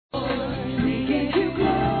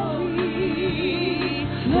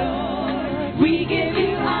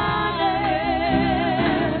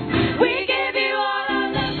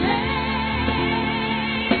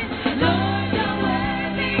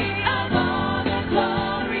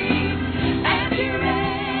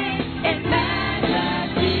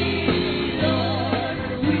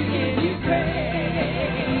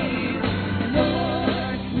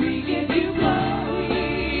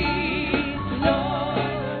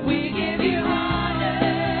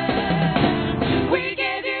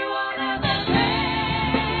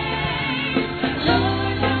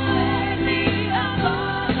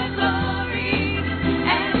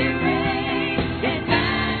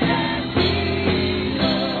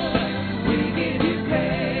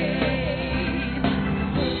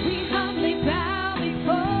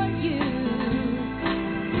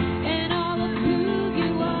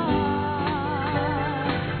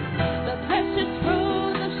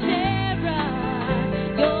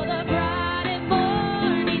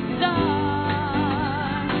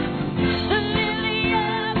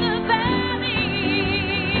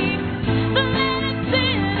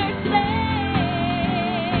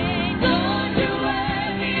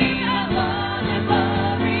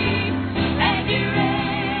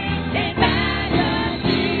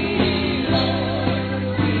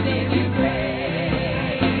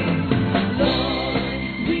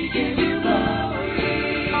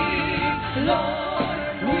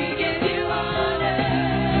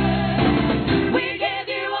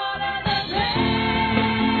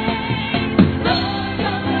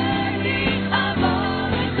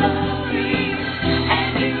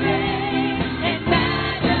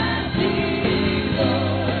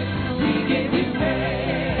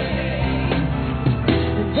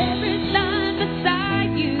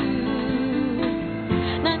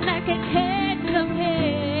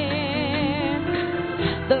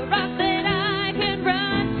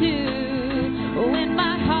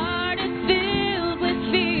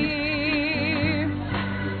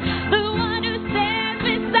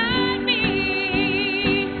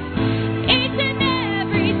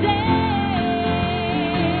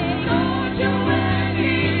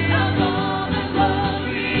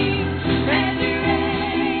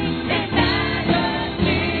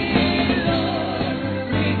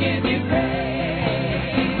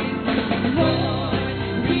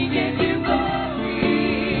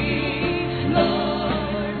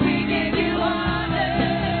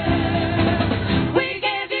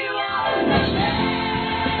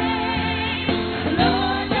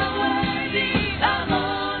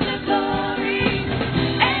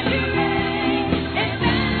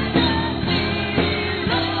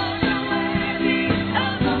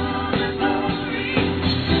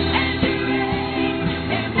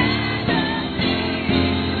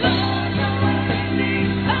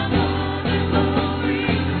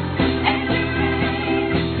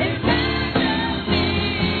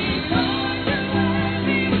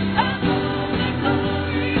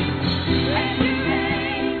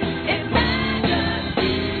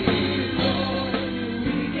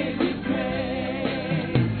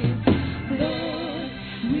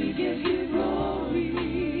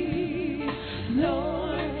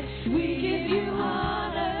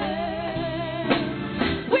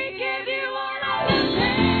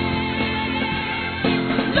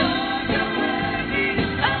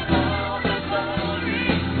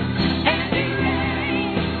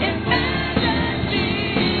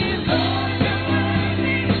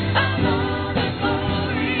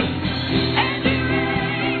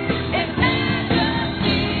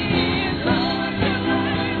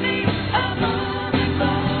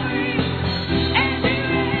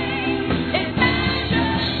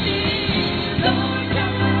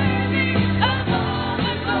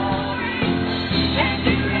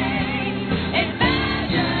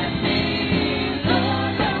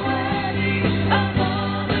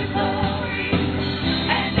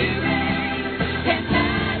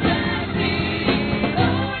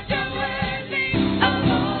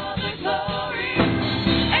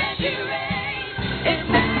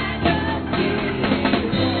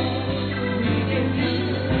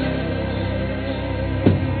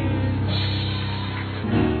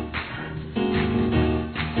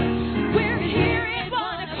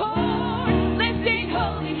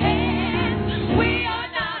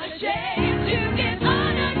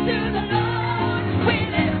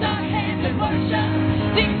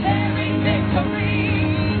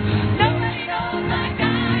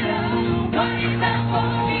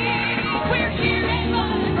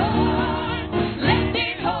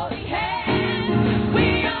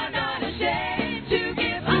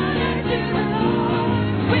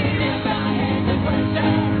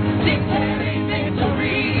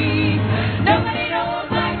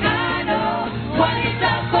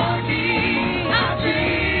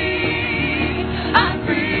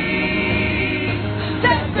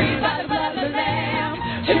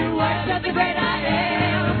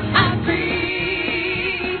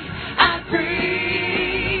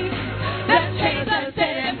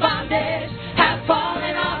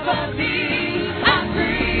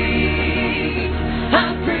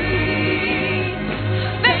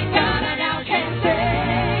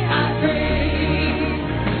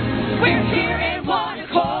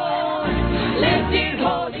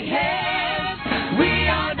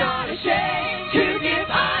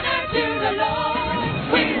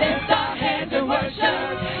We lift our hands and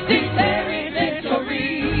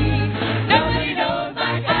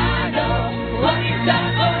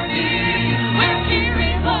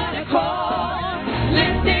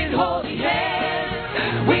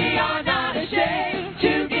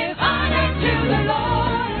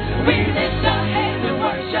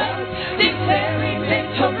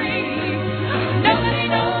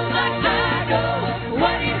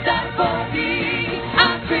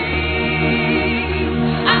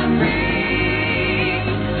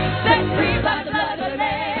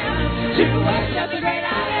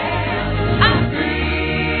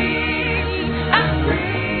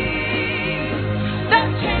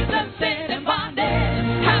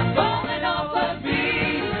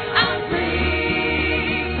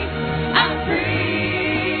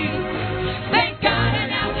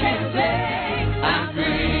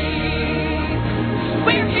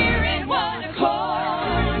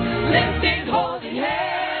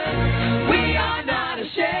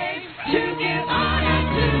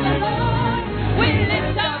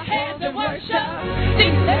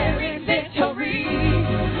declaring victory.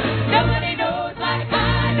 Nobody knows like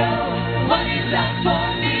I know what is done for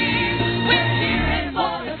me. We're here in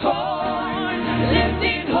one accord,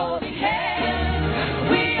 lifting holy hands.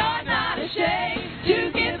 We are not ashamed to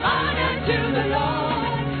give honor to the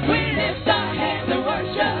Lord. We lift our hands and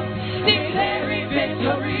worship, declaring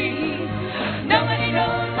victory. Nobody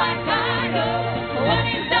knows like I know what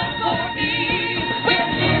is done for me. We're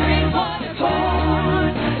here in one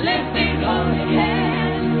accord, lifting holy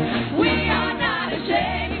hands. We are not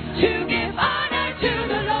ashamed to give honor to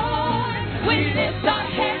the Lord. We lift our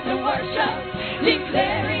hands and worship,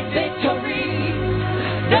 declaring victory.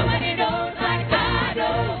 Nobody knows like I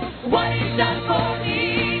know what He's done for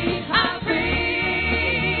me. I'm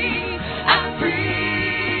free, I'm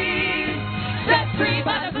free, set free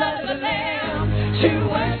by the blood of the Lamb to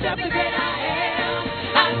worship the great I am.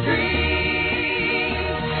 I'm free,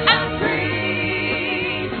 I'm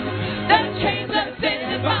free. The chains of sin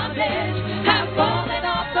and bondage have fallen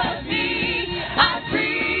off of me. I'm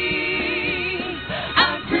free,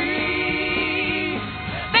 I'm free.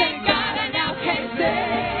 Thank God I now can say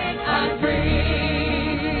I'm free.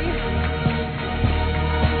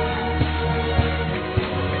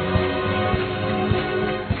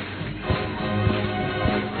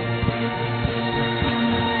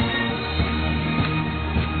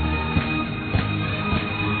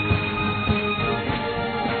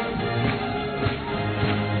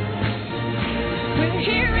 We're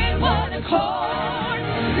here in one accord,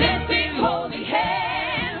 lifting holy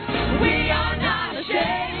hands. We are not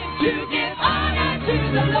ashamed to give honor to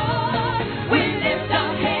the Lord. We lift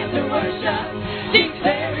our hands and worship,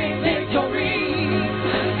 declaring victory.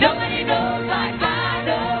 Nobody knows like I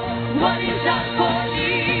know what He's done for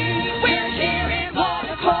me. We're here in one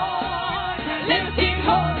accord, lifting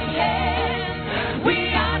holy hands. We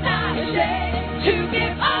are not ashamed to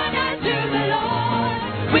give honor to the Lord.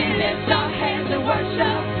 We lift our hands and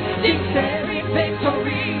worship, declaring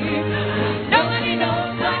victory. Nobody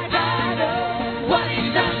knows like I know what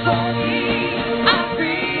He's done for me. I'm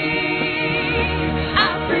free,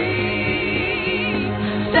 I'm free,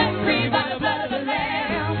 set free by the blood of the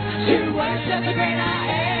Lamb to worship the great I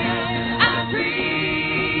am. I'm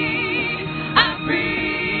free, I'm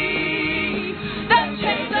free. The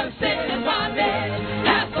chains of sin and bondage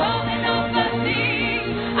have fallen off of me.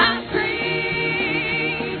 I'm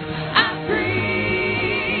free, I'm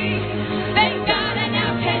free. Thank God I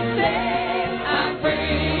now can say I'm free.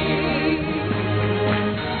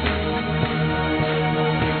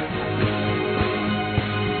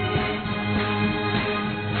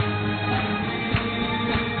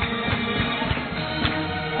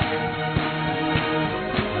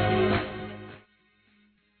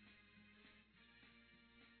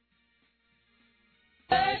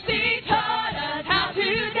 Mercy taught us how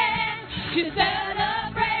to dance, to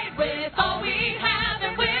celebrate with all we have,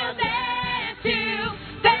 and we'll dance to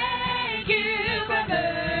thank you for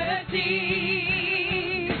mercy.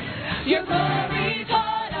 Your glory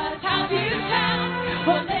taught us how to shout,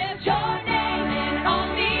 we'll lift your name in all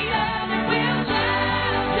the earth, and we'll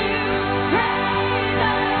shout to praise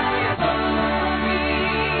your glory.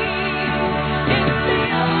 It's the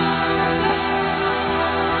overflow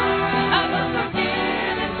of a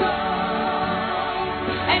forgiven soul,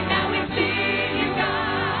 and now we sing you,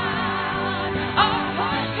 God. Our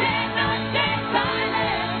hearts cannot stay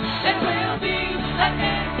silent. There will be a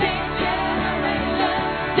dancing generation,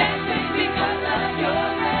 dancing because of your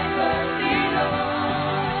great mercy,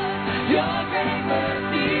 Lord. Your great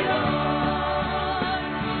mercy, Lord.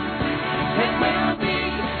 There will be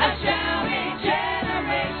a shouting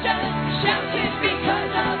generation, shouting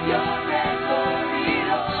because of your great glory,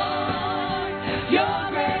 Lord. Your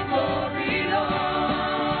great glory, Lord.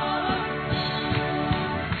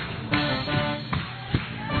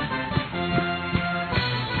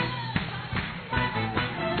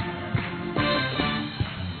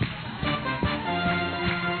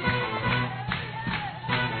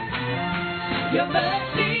 Your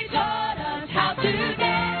mercy taught us how to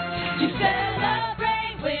dance, to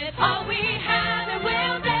celebrate with all we have, and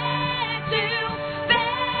we'll dance to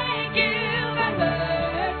thank you for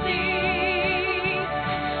mercy.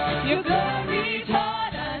 Your glory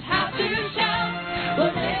taught us how to shout,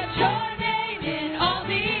 we'll lift your name in all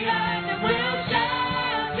the earth, and we'll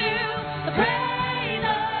shout to the praise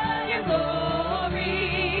of your glory.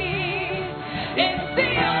 It's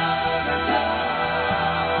the overflow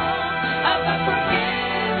of a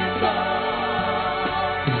forgiven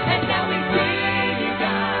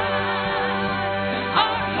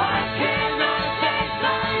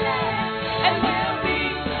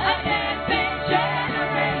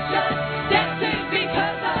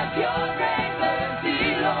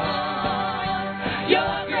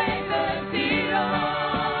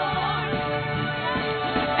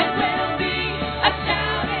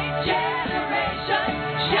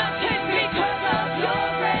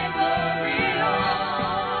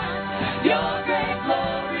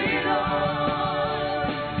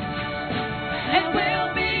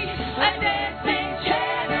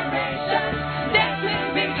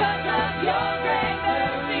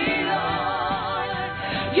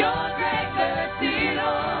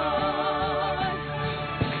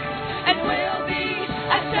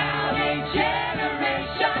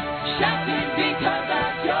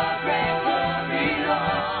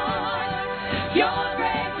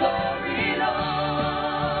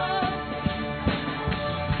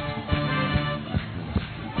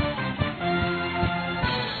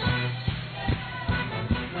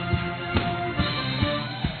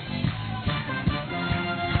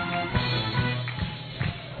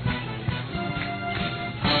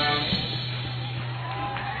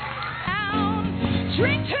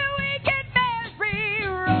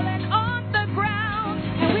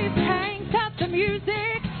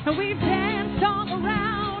music, and we've danced all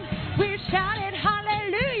around. We've shouted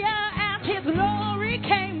hallelujah as His glory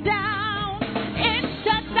came down. It's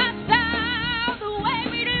just us now, the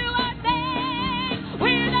way we do our thing.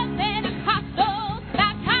 We're the Pentecostals,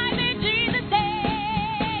 baptized in Jesus'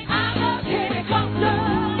 name. I'm a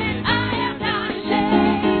Pentecostal, and I am not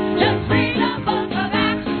ashamed. Just read the book of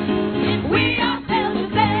Acts. We are still the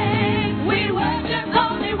same. We worship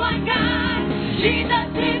only one God.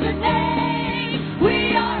 Jesus is His name.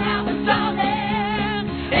 We are apostolic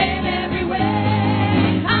in every way.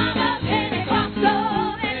 I'm a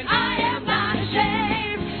Pentecostal, and I am not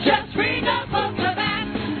ashamed. Just read the book of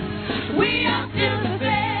Acts. We are still the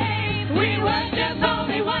same. We worship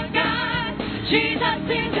only one God. Jesus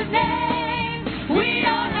is His name. We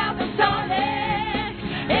are apostolic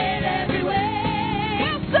in every way.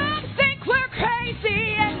 Well, some think we're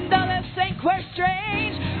crazy and others think we're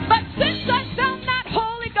strange. But since I found that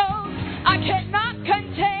Holy Ghost, I cannot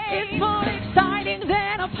contain. It's more exciting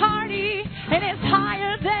than a party, and it's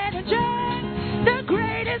higher than a drug. The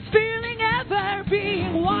greatest feeling ever,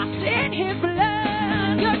 being washed in His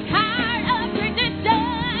blood. You're tired of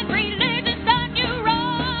tradition, religion's done you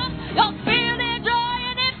wrong. You're feeling dry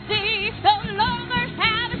and empty, so longer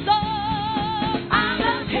have it all. I'm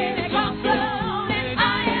a Pentecostal, and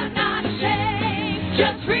I am not ashamed.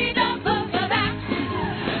 Just read the book of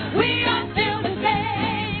Acts. We are still the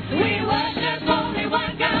same. We worship only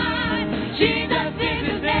one God. Jesus is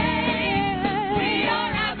His name. We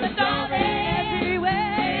are apostolic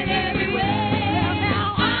everywhere, in every way. Well,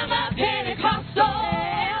 now I'm a Pentecostal.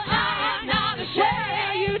 I am not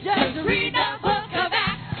ashamed. You just read the book of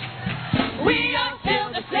Acts. We are still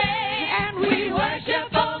the same, and we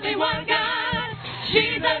worship only one God.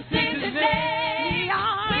 Jesus is His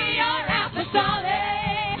name. We are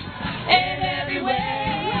apostolic in every way.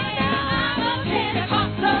 Well, now I'm a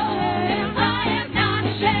Pentecostal. I am not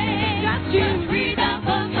ashamed. Just read the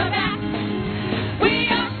book of Acts. We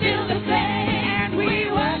are still the same, and we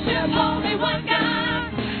worship only one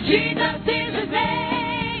God. Jesus is His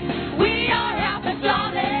name. We are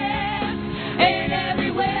apostolic in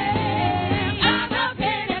every way. I'm a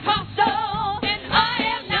Pentecostal, and I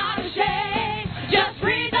am not ashamed. Just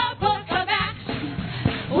read the book of Acts.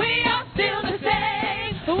 We are still the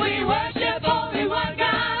same. We worship only one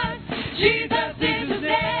God. Jesus is His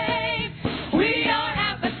name. We are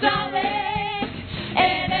apostolic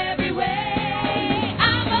in every way.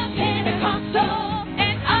 I'm a Pentecostal,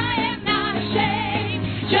 and I am not ashamed.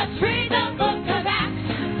 Just read the book of Acts.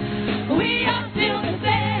 We are still the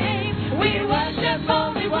same. We worship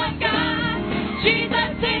only one God.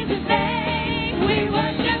 Jesus is His name. We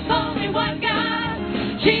worship only one God.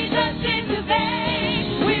 Jesus is His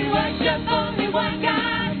name. We worship only one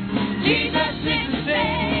God. Jesus is His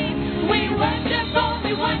name. We worship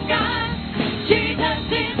only one God. Jesus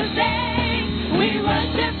is His name. We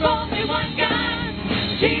worship only one God.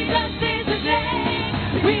 Jesus is His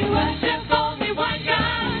name. We worship only one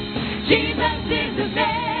God. Jesus is His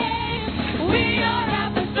name. We are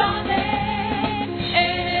apostolic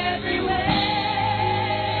in every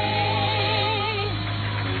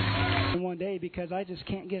way. One day, because I just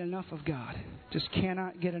can't get enough of God. Just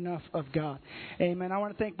cannot get enough of God. Amen. I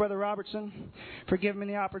want to thank Brother Robertson for giving me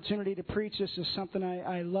the opportunity to preach. This is something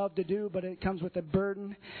I love to do, but it comes with a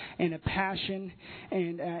burden and a passion,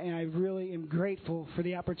 and I really am grateful for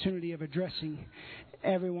the opportunity of addressing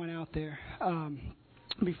everyone out there.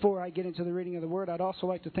 Before I get into the reading of the Word, I'd also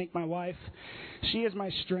like to thank my wife. She is my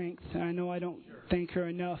strength. I know I don't thank her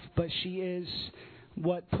enough, but she is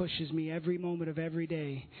what pushes me every moment of every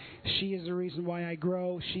day. She is the reason why I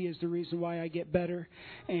grow. She is the reason why I get better,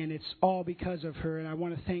 and it's all because of her, and I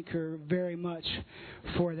want to thank her very much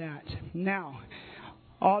for that. Now,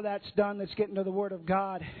 all that's done, let's get into the Word of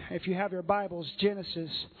God. If you have your Bibles, Genesis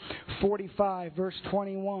 45, verse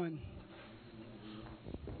 21.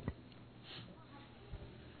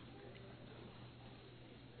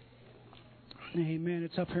 Amen.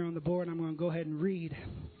 It's up here on the board. I'm going to go ahead and read.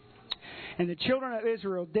 And the children of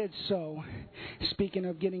Israel did so, speaking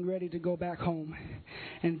of getting ready to go back home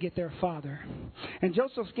and get their father. And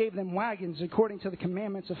Joseph gave them wagons according to the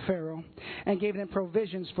commandments of Pharaoh, and gave them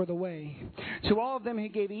provisions for the way. To all of them he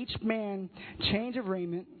gave each man change of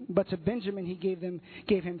raiment, but to Benjamin he gave him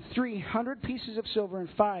 300 pieces of silver and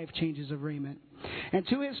 5 changes of raiment. And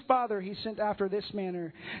to his father he sent after this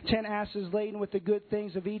manner: 10 asses laden with the good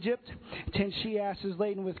things of Egypt, 10 she-asses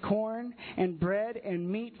laden with corn and bread and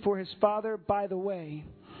meat for his father by the way.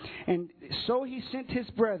 And so he sent his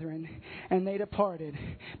brethren, and they departed.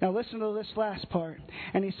 Now listen to this last part.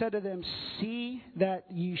 And he said to them, see that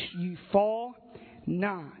you fall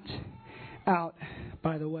not out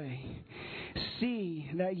by the way.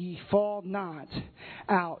 see that ye fall not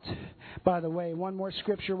out by the way. One more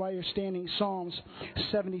scripture while you're standing, Psalms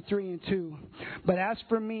 73:2. But as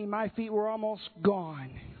for me, my feet were almost gone.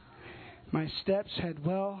 My steps had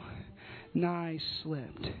well nigh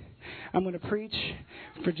slipped. I'm going to preach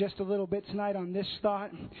for just a little bit tonight on this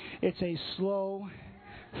thought. It's a slow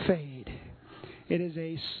fade. It is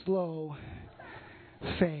a slow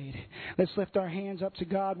fade. Let's lift our hands up to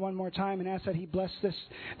God one more time and ask that He bless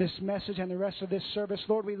this message and the rest of this service.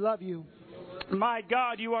 Lord, we love You. My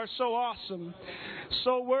God, You are so awesome,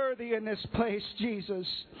 so worthy in this place, Jesus.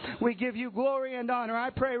 We give You glory and honor. I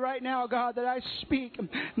pray right now, God, that I speak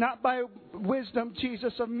not by wisdom,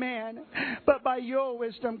 Jesus, of man, but by Your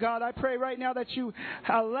wisdom, God. I pray right now that You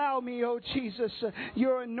allow me, oh Jesus,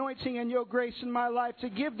 Your anointing and Your grace in my life to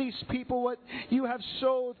give these people what You have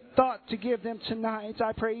so thought to give them tonight.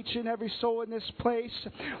 I pray each and every soul in this place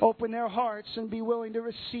open their hearts and be willing to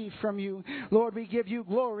receive from You. Lord, we give You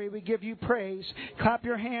glory. We give You praise. Clap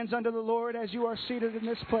your hands unto the Lord as you are seated in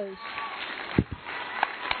this place.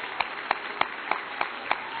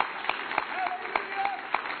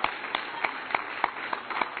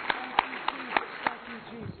 Thank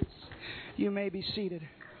you, Jesus. You may be seated.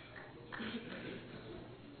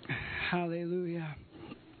 Hallelujah.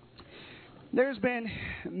 There's been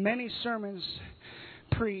many sermons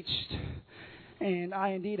preached, and I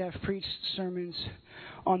indeed have preached sermons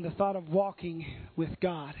on the thought of walking with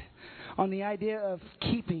God, on the idea of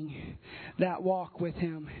keeping that walk with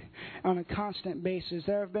Him on a constant basis.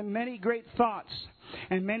 There have been many great thoughts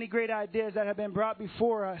and many great ideas that have been brought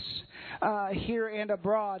before us here and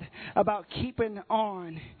abroad about keeping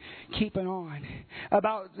on,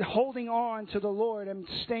 about holding on to the Lord and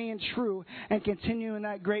staying true and continuing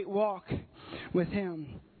that great walk with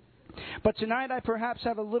Him. But tonight I perhaps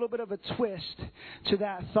have a little bit of a twist to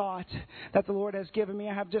that thought that the Lord has given me.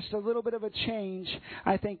 I have just a little bit of a change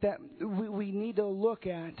I think that we need to look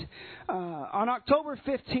at. On October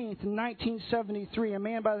 15th, 1973, a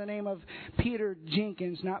man by the name of Peter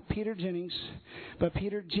Jenkins, not Peter Jennings, but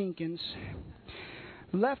Peter Jenkins,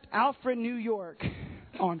 left Alfred, New York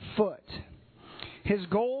on foot. His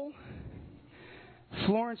goal,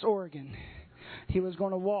 Florence, Oregon. He was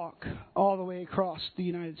going to walk all the way across the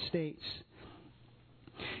United States.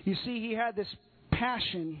 You see, he had this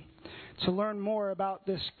passion to learn more about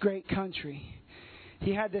this great country.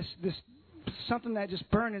 He had this something that just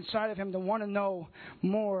burned inside of him to want to know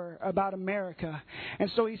more about America.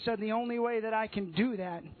 And so he said, the only way that I can do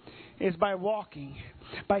that is by walking,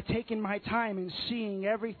 by taking my time and seeing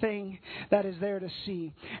everything that is there to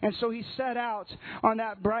see. And so he set out on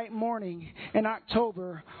that bright morning in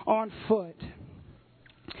October on foot.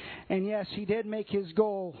 And yes, he did make his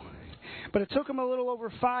goal. But it took him a little over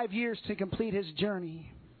 5 years to complete his journey.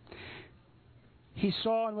 He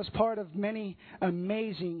saw and was part of many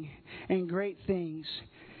amazing and great things.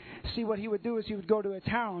 See, what he would do is he would go to a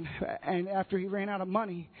town, and after he ran out of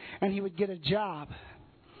money, and he would get a job.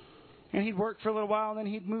 And he'd work for a little while, and then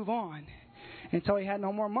he'd move on until he had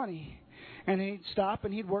no more money. And then he'd stop,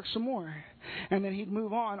 and he'd work some more. And then he'd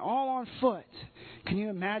move on, all on foot. Can you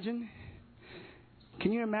imagine?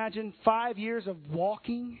 Can you imagine 5 years of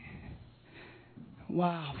walking?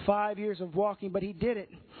 Wow, 5 years of walking, but he did it.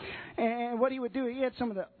 And what he would do, he had some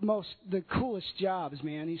of the coolest jobs,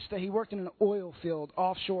 man. He worked in an oil field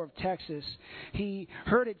offshore of Texas. He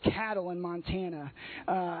herded cattle in Montana.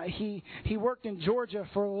 He worked in Georgia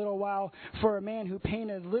for a little while for a man who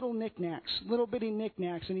painted little knickknacks, little bitty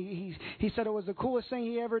knickknacks, and he said it was the coolest thing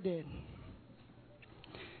he ever did.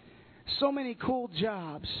 So many cool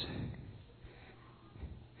jobs.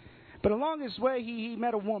 But along his way, he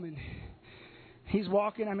met a woman. He's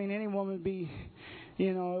walking. I mean, any woman would be,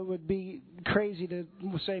 it would be crazy to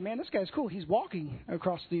say, man, this guy's cool. He's walking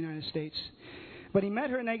across the United States. But he met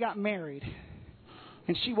her and they got married.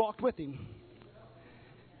 And she walked with him.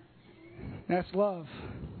 That's love.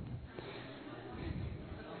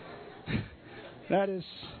 That is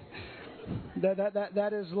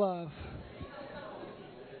love.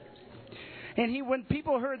 And when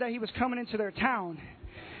people heard that he was coming into their town,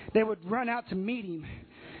 they would run out to meet him,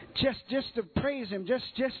 just to praise him, just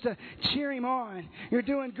to cheer him on. You're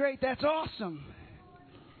doing great. That's awesome.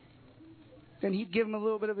 Then he'd give him a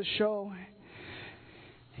little bit of a show.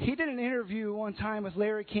 He did an interview one time with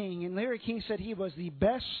Larry King, and Larry King said he was the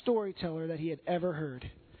best storyteller that he had ever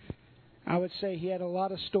heard. I would say he had a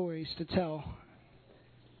lot of stories to tell.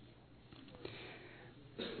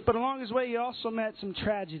 But along his way, he also met some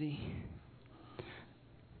tragedy.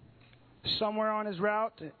 Somewhere on his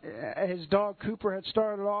route, his dog Cooper had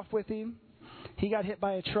started off with him. He got hit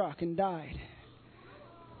by a truck and died.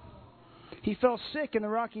 He fell sick in the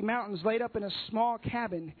Rocky Mountains, laid up in a small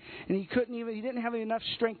cabin, and he didn't have enough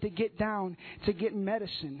strength to get down to get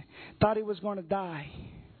medicine. Thought he was going to die.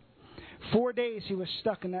 4 days he was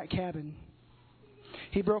stuck in that cabin.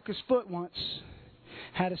 He broke his foot once,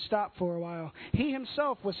 had to stop for a while. He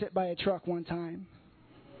himself was hit by a truck one time.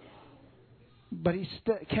 But he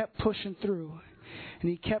kept pushing through, and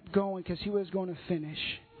he kept going because he was going to finish.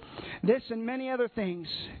 This and many other things,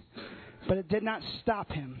 but it did not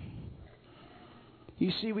stop him.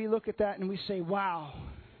 You see, we look at that and we say, wow,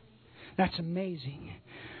 that's amazing.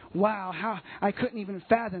 Wow, how I couldn't even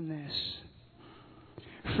fathom this.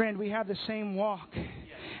 Friend, we have the same walk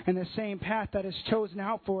and the same path that is chosen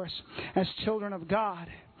out for us as children of God.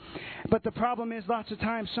 But the problem is, lots of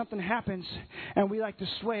times something happens and we like to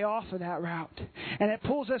sway off of that route. And it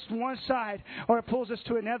pulls us to one side or it pulls us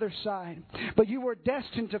to another side. But you were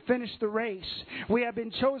destined to finish the race. We have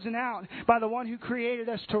been chosen out by the one who created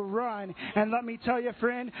us to run. And let me tell you,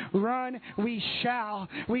 friend, run we shall.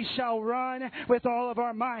 We shall run with all of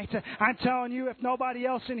our might. I'm telling you, if nobody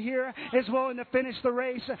else in here is willing to finish the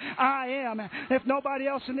race, I am. If nobody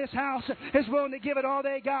else in this house is willing to give it all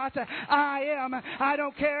they got, I am. I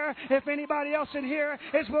don't care if anybody else in here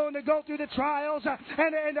is willing to go through the trials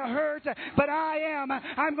and the hurt, but I am.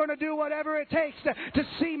 I'm going to do whatever it takes to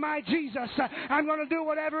see my Jesus. I'm going to do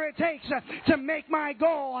whatever it takes to make my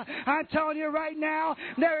goal. I'm telling you right now,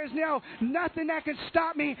 there is nothing that can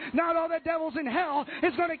stop me. Not all the devils in hell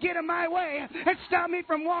is going to get in my way and stop me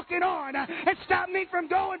from walking on and stop me from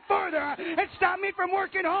going further and stop me from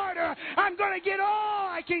working harder. I'm going to get all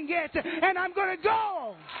I can get, and I'm going to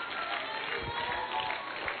go.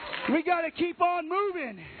 We got to keep on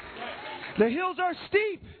moving. The hills are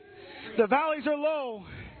steep. The valleys are low.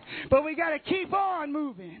 But we got to keep on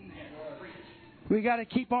moving. We got to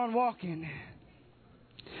keep on walking.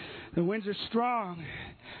 The winds are strong.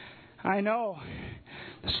 I know.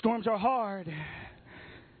 The storms are hard.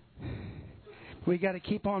 We got to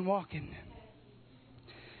keep on walking.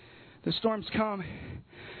 The storms come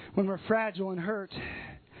when we're fragile and hurt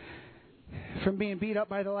from being beat up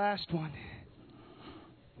by the last one.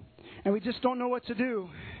 And we just don't know what to do.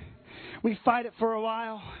 We fight it for a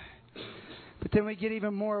while, but then we get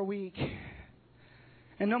even more weak.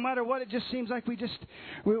 And no matter what, it just seems like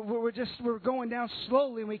we're going down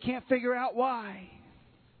slowly and we can't figure out why.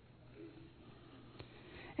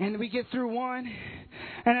 And we get through one,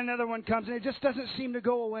 and another one comes, and it just doesn't seem to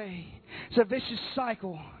go away. It's a vicious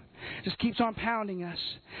cycle. Just keeps on pounding us.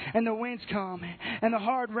 And the winds come, and the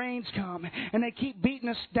hard rains come, and they keep beating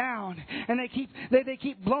us down, and they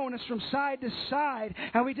keep blowing us from side to side,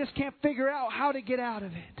 and we just can't figure out how to get out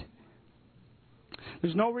of it.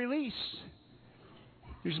 There's no release.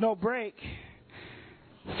 There's no break.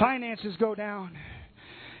 Finances go down.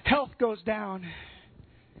 Health goes down.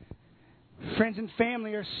 Friends and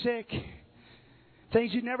family are sick.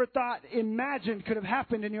 Things you never thought, imagined could have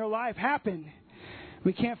happened in your life happen.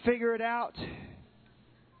 We can't figure it out.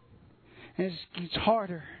 And it's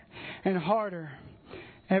harder and harder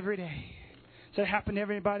every day. Does that happen to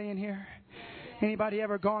everybody in here? Anybody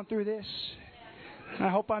ever gone through this? I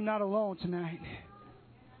hope I'm not alone tonight.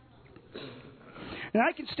 And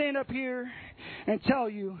I can stand up here and tell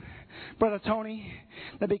you, Brother Tony,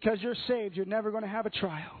 that because you're saved, you're never going to have a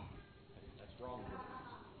trial.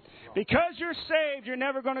 Because you're saved, you're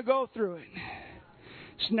never going to go through it.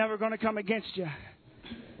 It's never going to come against you.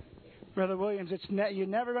 Brother Williams, you're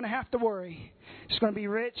never going to have to worry. It's going to be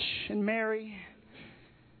rich and merry.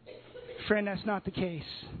 Friend, that's not the case.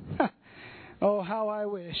 Oh, how I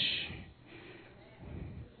wish.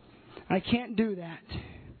 I can't do that.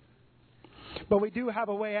 But we do have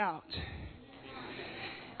a way out.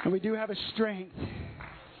 And we do have a strength.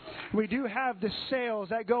 We do have the sails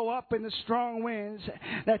that go up in the strong winds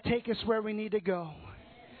that take us where we need to go.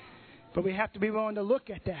 But we have to be willing to look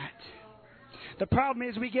at that. The problem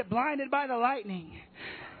is we get blinded by the lightning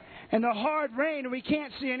and the hard rain, and we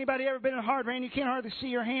can't see. Anybody ever been in hard rain? You can't hardly see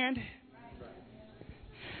your hand.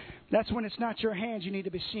 That's when it's not your hands you need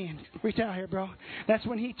to be seeing. Reach out here, bro. That's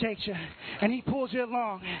when He takes you and He pulls you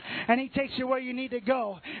along and He takes you where you need to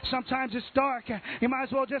go. Sometimes it's dark. You might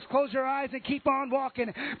as well just close your eyes and keep on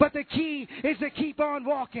walking. But the key is to keep on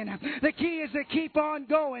walking. The key is to keep on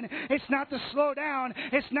going. It's not to slow down.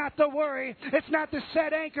 It's not to worry. It's not to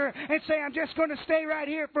set anchor and say, I'm just going to stay right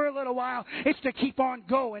here for a little while. It's to keep on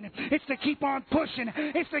going. It's to keep on pushing.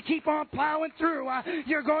 It's to keep on plowing through.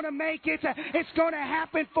 You're going to make it. It's going to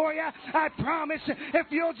happen for you. I promise, if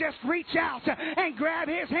you'll just reach out and grab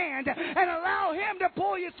His hand and allow Him to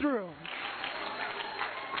pull you through,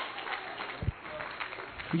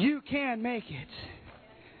 you can make it.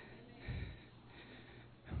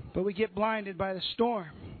 But we get blinded by the storm.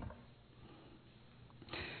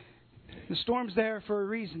 The storm's there for a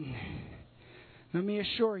reason. Let me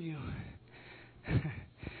assure you.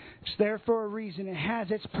 It's there for a reason. It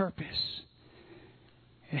has its purpose.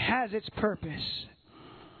 It has its purpose.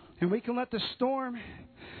 And we can let the storm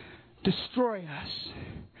destroy us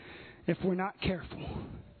if we're not careful.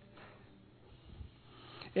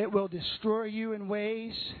 It will destroy you in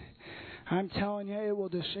ways, I'm telling you, it will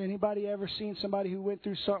destroy. Anybody ever seen somebody who went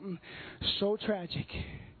through something so tragic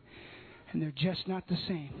and they're just not the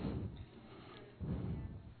same?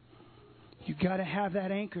 You got to have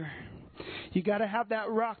that anchor. You got to have that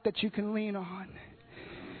rock that you can lean on.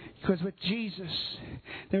 Because with Jesus,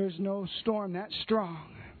 there is no storm that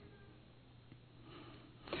strong.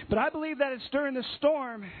 But I believe that it's during the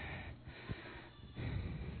storm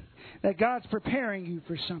that God's preparing you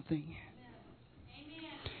for something.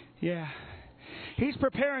 Yeah. He's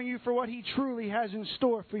preparing you for what He truly has in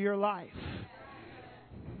store for your life.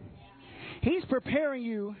 He's preparing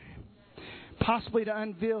you possibly to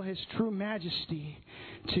unveil His true majesty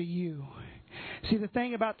to you. See, the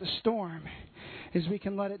thing about the storm is we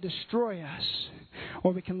can let it destroy us,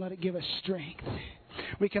 or we can let it give us strength.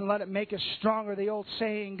 We can let it make us stronger. The old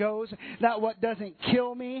saying goes that what doesn't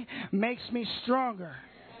kill me makes me stronger.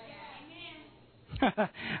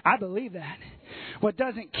 I believe that. What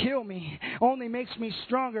doesn't kill me only makes me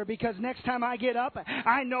stronger, because next time I get up,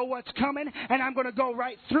 I know what's coming, and I'm going to go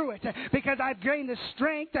right through it, because I've gained the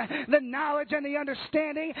strength, the knowledge, and the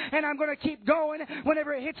understanding, and I'm going to keep going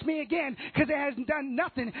whenever it hits me again, because it hasn't done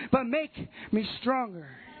nothing but make me stronger.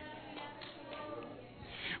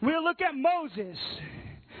 We'll look at Moses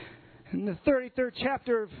in the 33rd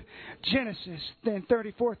chapter of Genesis, then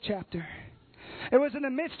 34th chapter. It was in the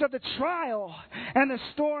midst of the trial and the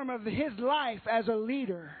storm of his life as a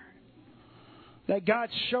leader that God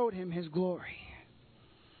showed him His glory.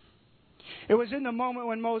 It was in the moment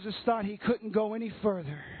when Moses thought he couldn't go any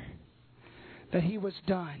further, that he was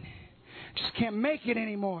done. Just can't make it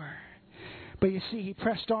anymore. But you see, he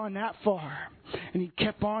pressed on that far, and he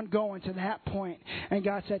kept on going to that point. And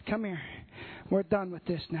God said, come here, we're done with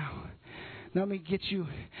this now. Let me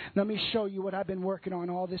show you what I've been working on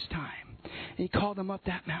all this time. And He called him up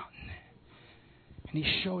that mountain, and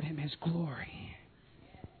He showed him His glory.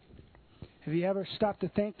 Have you ever stopped to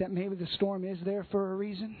think that maybe the storm is there for a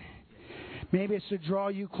reason? Maybe it's to draw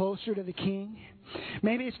you closer to the King.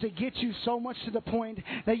 Maybe it's to get you so much to the point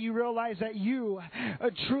that you realize that you,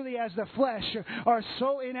 truly as the flesh, are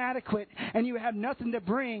so inadequate and you have nothing to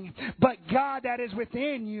bring but God that is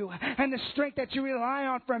within you, and the strength that you rely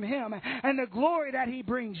on from Him, and the glory that He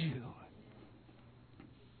brings you.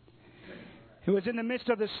 It was in the midst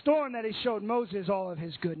of the storm that He showed Moses all of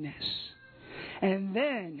His goodness. And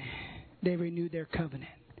then they renewed their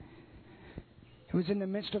covenant. It was in the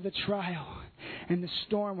midst of the trial and the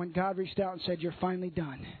storm when God reached out and said, you're finally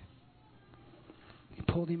done. He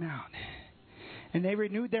pulled him out. And they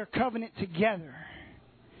renewed their covenant together.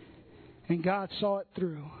 And God saw it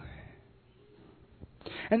through.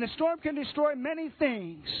 And the storm can destroy many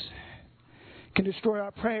things. It can destroy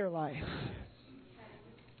our prayer life.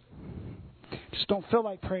 Just don't feel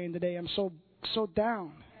like praying today. I'm so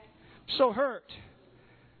down. I'm so hurt.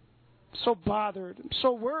 I'm so bothered. I'm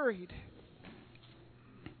so worried.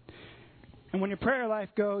 And when your prayer life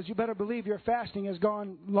goes, you better believe your fasting has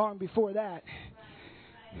gone long before that.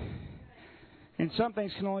 And some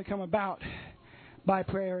things can only come about by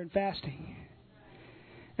prayer and fasting.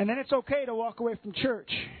 And then it's okay to walk away from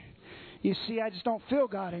church. You see, I just don't feel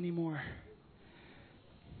God anymore.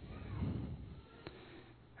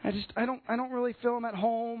 I don't really feel Him at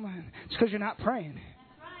home. It's because you're not praying.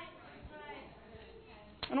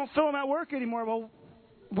 I don't feel Him at work anymore. Well,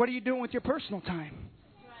 what are you doing with your personal time?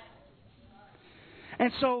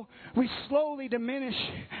 And so we slowly diminish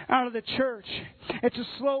out of the church. It's a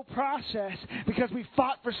slow process because we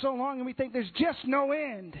fought for so long and we think there's just no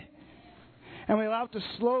end. And we allow it to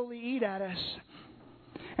slowly eat at us.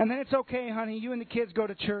 And then it's okay, honey, you and the kids go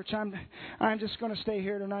to church. I'm just going to stay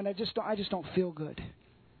here tonight. I just don't feel good.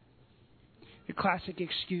 The classic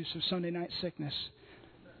excuse of Sunday night sickness.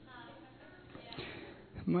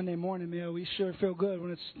 Monday morning meal, we sure feel good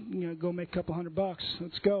when it's, go make a couple $100.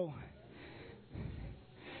 Let's go.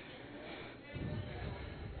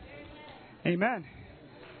 Amen.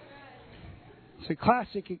 It's a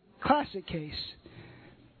classic case.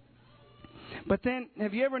 But then,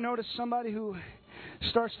 have you ever noticed somebody who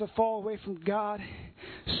starts to fall away from God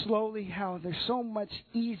slowly, how they're so much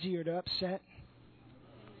easier to upset?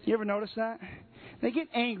 You ever notice that? They get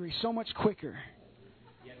angry so much quicker.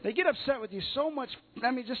 They get upset with you so much,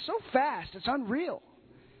 just so fast. It's unreal.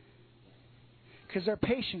 because their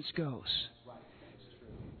patience goes.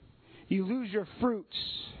 You lose your fruits.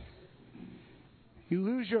 You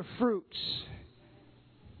lose your fruits.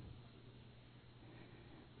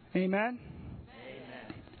 Amen?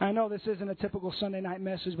 I know this isn't a typical Sunday night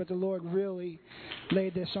message, but the Lord really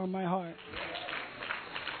laid this on my heart.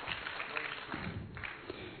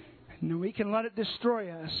 And we can let it destroy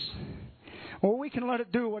us, or we can let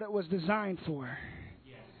it do what it was designed for.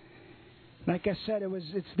 Like I said,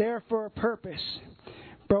 it's there for a purpose.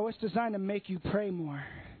 Bro, it's designed to make you pray more.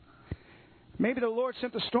 Maybe the Lord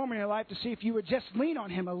sent the storm in your life to see if you would just lean on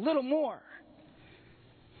Him a little more.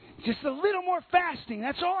 Just a little more fasting.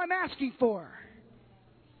 That's all I'm asking for.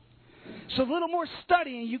 So a little more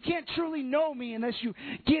studying. You can't truly know me unless you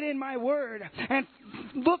get in my word and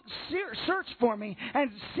search for me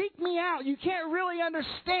and seek me out. You can't really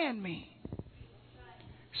understand me.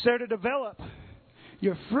 It's there to develop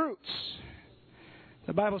your fruits.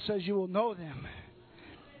 The Bible says you will know them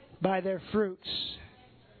by their fruits.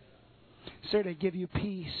 It's there to give you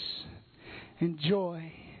peace and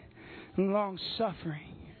joy and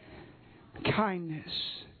long-suffering, kindness.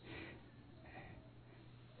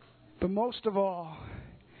 But most of all,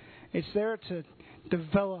 it's there to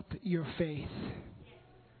develop your faith.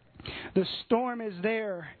 The storm is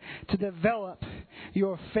there to develop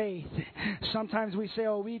your faith. Sometimes we say,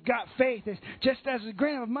 oh, we've got faith. It's just as a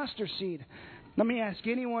grain of mustard seed. Let me ask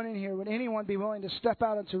anyone in here, would anyone be willing to step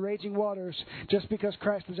out into raging waters just because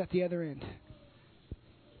Christ was at the other end?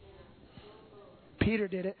 Peter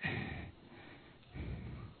did it.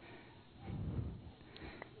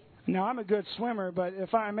 Now, I'm a good swimmer, but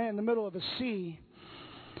if I'm in the middle of a sea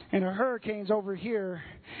and a hurricane's over here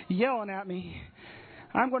yelling at me,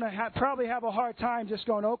 I'm going to probably have a hard time just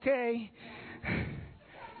going, okay.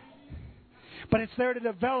 But it's there to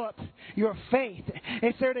develop your faith.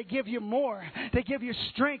 It's there to give you more, to give you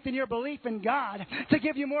strength in your belief in God, to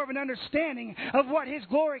give you more of an understanding of what His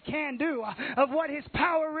glory can do, of what His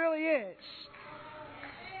power really is.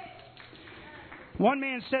 One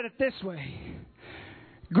man said it this way: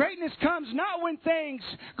 greatness comes not when things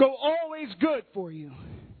go always good for you,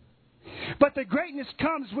 but the greatness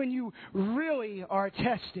comes when you really are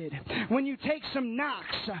tested, when you take some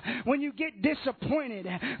knocks, when you get disappointed,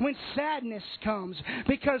 when sadness comes.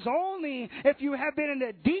 Because only if you have been in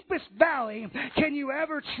the deepest valley can you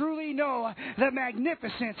ever truly know the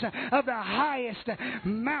magnificence of the highest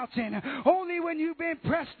mountain. Only when you've been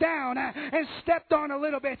pressed down and stepped on a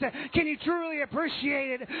little bit can you truly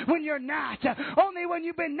appreciate it when you're not. Only when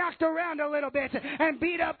you've been knocked around a little bit and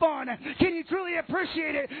beat up on can you truly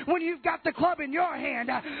appreciate it when you've got the club in your hand.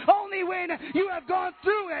 Only when you have gone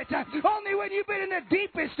through it, only when you've been in the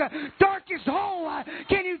deepest, darkest hole,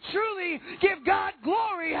 can you truly give God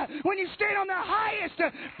glory. When you stand on the highest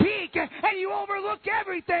peak and you overlook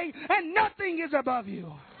everything and nothing is above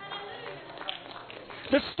you.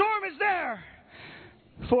 The storm is there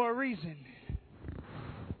for a reason.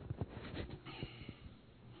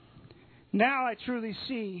 Now I truly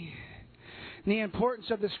see the importance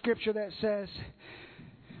of the scripture that says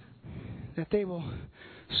that they will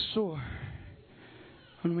soar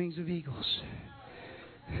on wings of eagles.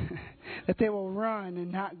 That they will run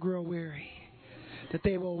and not grow weary. That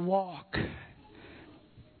they will walk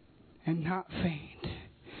and not faint.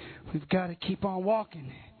 We've got to keep on walking.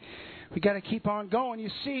 We've got to keep on going. You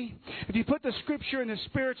see, if you put the scripture in the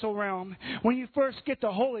spiritual realm, when you first get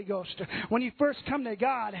the Holy Ghost, when you first come to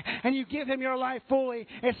God and you give Him your life fully,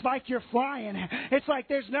 it's like you're flying. It's like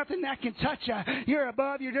there's nothing that can touch you. You're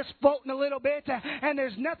above, you're just floating a little bit, and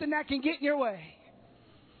there's nothing that can get in your way.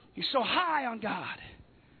 You're so high on God.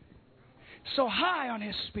 So high on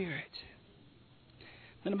His Spirit.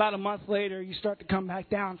 Then about a month later, you start to come back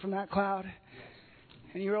down from that cloud,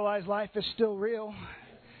 and you realize life is still real.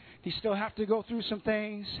 You still have to go through some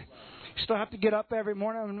things. You still have to get up every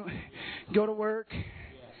morning and go to work.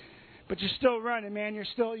 But you're still running, man. You're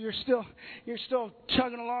still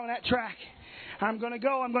chugging along that track. I'm going to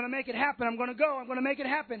go. I'm going to make it happen. I'm going to go. I'm going to make it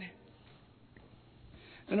happen.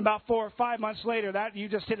 And about 4 or 5 months later, that you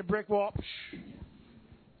just hit a brick wall.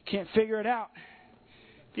 Can't figure it out.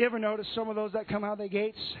 You ever notice some of those that come out of the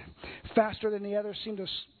gates faster than the others seem to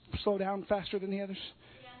slow down faster than the others?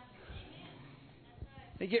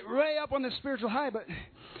 They get way up on the spiritual high, but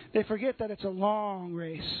they forget that it's a long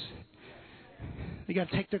race. They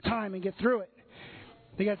got to take their time and get through it.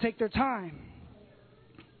 They got to take their time.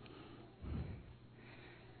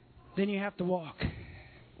 Then you have to walk.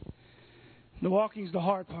 The walking is the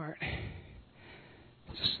hard part.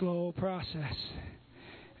 It's a slow process.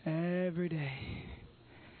 Every day.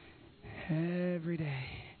 Every day.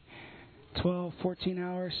 12, 14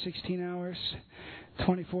 hours, 16 hours,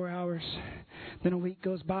 24 hours, Then a week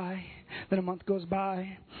goes by. Then a month goes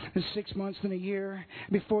by. Then 6 months. Then a year.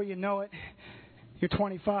 Before you know it, you're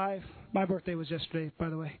 25. My birthday was yesterday, by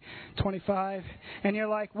the way. 25. And you're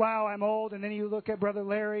like, wow, I'm old. And then you look at Brother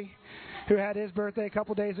Larry, who had his birthday a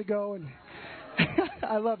couple days ago. And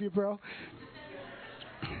I love you, bro.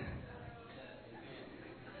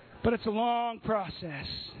 But it's a long process.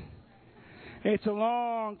 It's a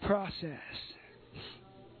long process.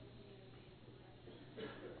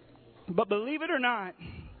 But believe it or not,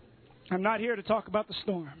 I'm not here to talk about the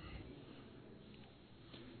storm.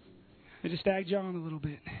 I just egged you on a little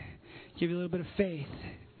bit. Give you a little bit of faith.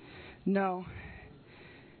 No,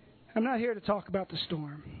 I'm not here to talk about the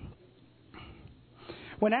storm.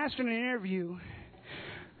 When asked in an interview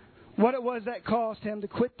what it was that caused him to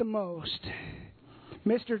quit the most,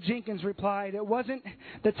 Mr. Jenkins replied, it wasn't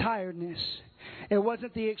the tiredness. It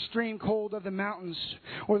wasn't the extreme cold of the mountains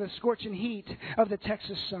or the scorching heat of the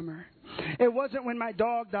Texas summer. It wasn't when my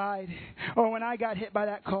dog died or when I got hit by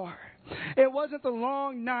that car. It wasn't the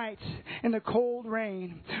long nights and the cold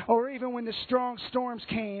rain or even when the strong storms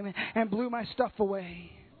came and blew my stuff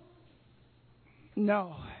away.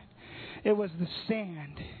 No, it was the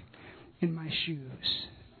sand in my shoes.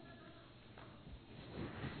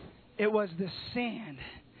 It was the sand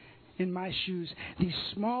in my shoes. The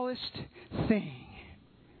smallest thing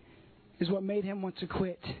is what made him want to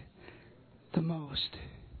quit the most.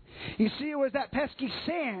 You see, it was that pesky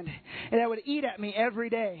sand that would eat at me every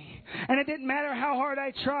day. And it didn't matter how hard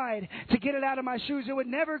I tried to get it out of my shoes, it would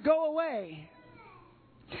never go away.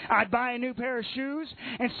 I'd buy a new pair of shoes,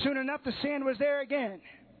 and soon enough the sand was there again.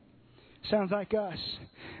 Sounds like us.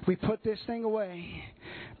 We put this thing away,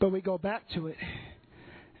 but we go back to it.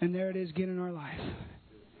 And there it is again in our life.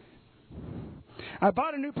 I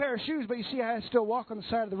bought a new pair of shoes, but you see, I had to still walk on the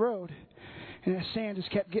side of the road. And that sand just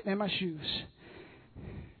kept getting in my shoes.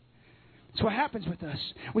 That's what happens with us.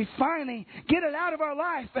 We finally get it out of our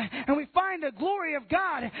life, and we find the glory of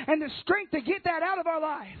God and the strength to get that out of our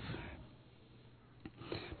life.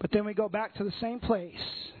 But then we go back to the same place,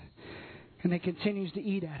 and it continues to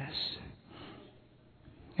eat at us.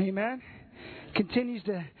 Amen? Continues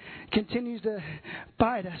to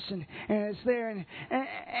bite us, and it's there.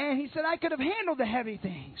 And he said, I could have handled the heavy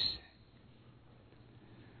things.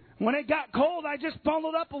 When it got cold, I just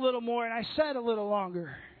bundled up a little more, and I sat a little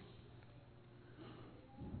longer.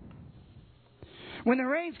 When the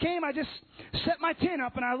rains came, I just set my tent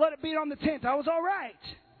up, and I let it beat on the tent. I was all right.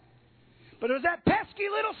 But it was that pesky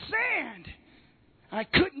little sand. I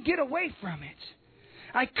couldn't get away from it.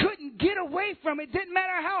 I couldn't get away from it. Didn't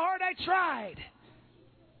matter how hard I tried.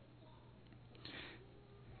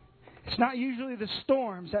 It's not usually the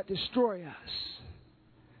storms that destroy us.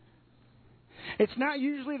 It's not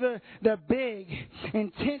usually the big,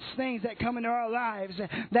 intense things that come into our lives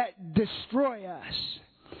that destroy us.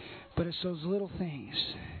 But it's those little things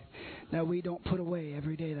that we don't put away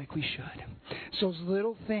every day like we should. It's those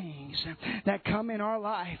little things that come in our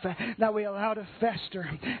life that we allow to fester,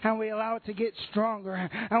 and we allow it to get stronger,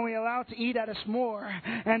 and we allow it to eat at us more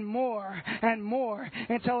and more and more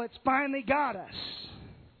until it's finally got us.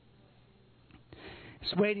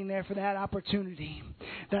 It's waiting there for that opportunity,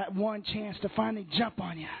 that one chance to finally jump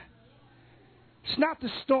on you. It's not the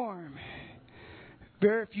storm.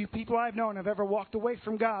 Very few people I've known have ever walked away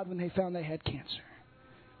from God when they found they had cancer.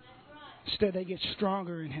 Instead, they get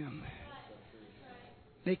stronger in Him.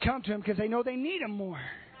 They come to Him because they know they need Him more.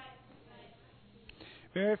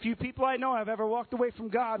 Very few people I know have ever walked away from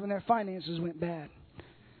God when their finances went bad.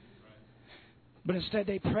 But instead,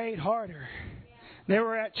 they prayed harder. They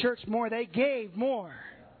were at church more. They gave more.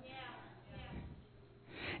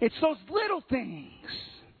 It's those little things.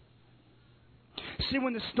 See,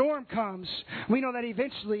 when the storm comes, we know that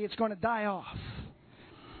eventually it's going to die off.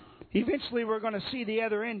 Eventually, we're going to see the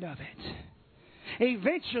other end of it.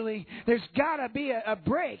 Eventually, there's got to be a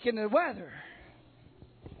break in the weather.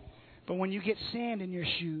 But when you get sand in your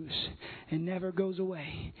shoes, it never goes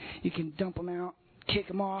away. You can dump them out, kick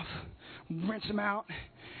them off, rinse them out.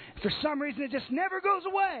 For some reason, it just never goes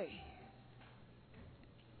away.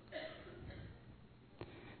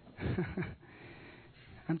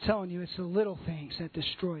 I'm telling you, it's the little things that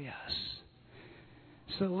destroy us.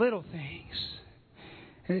 It's the little things.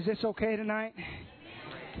 And is this okay tonight?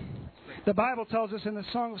 The Bible tells us in the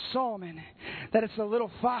Song of Solomon that it's the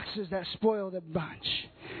little foxes that spoil the bunch,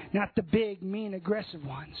 not the big, mean, aggressive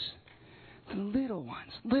ones. The little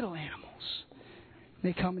ones, little animals.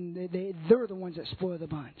 They come and they're the ones that spoil the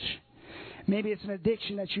bunch. Maybe it's an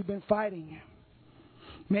addiction that you've been fighting.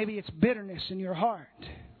 Maybe it's bitterness in your heart.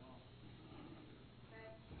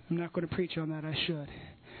 I'm not going to preach on that. I should.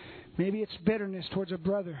 Maybe it's bitterness towards a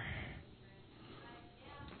brother.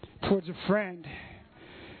 towards a friend,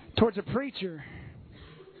 towards a preacher.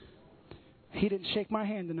 He didn't shake my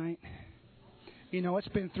hand tonight. You know, it's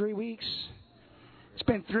been 3 weeks. It's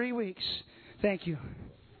been 3 weeks. Thank you.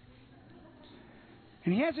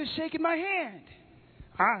 And he hasn't shaken my hand.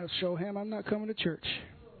 I'll show him I'm not coming to church.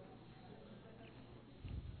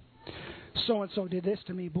 So-and-so did this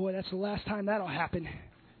to me. Boy, that's the last time that'll happen.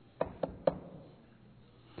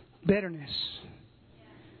 Bitterness.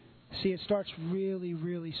 See, it starts really,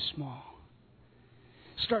 really small.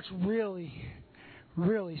 It starts really,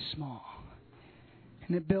 really small.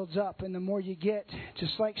 And it builds up. And the more you get,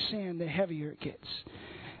 just like sand, the heavier it gets.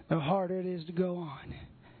 The harder it is to go on.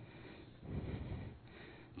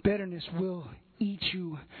 Bitterness will eat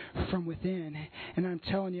you from within. And I'm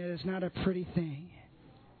telling you, it's not a pretty thing.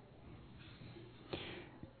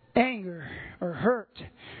 Anger or hurt,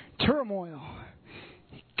 turmoil,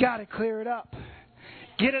 you got to clear it up.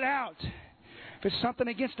 Get it out. If it's something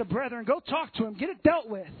against a brethren, go talk to him. Get it dealt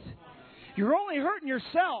with. You're only hurting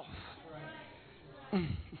yourself.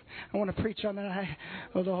 I want to preach on that.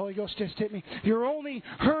 The Holy Ghost just hit me. You're only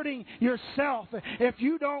hurting yourself if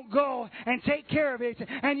you don't go and take care of it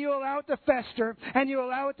and you allow it to fester and you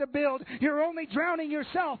allow it to build. You're only drowning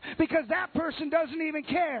yourself because that person doesn't even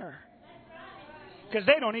care. Because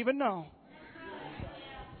they don't even know.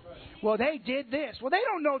 Well, they did this. Well, they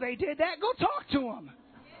don't know they did that. Go talk to them.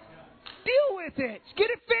 Deal with it. Get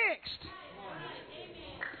it fixed.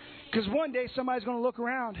 Because one day somebody's going to look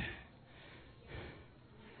around.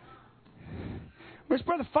 Where's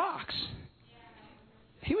Brother Fox?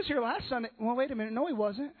 He was here last Sunday. Well, wait a minute. No, he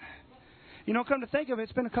wasn't. You know, come to think of it,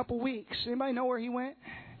 it's been a couple weeks. Anybody know where he went?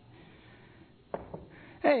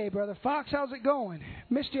 Hey, Brother Fox, how's it going?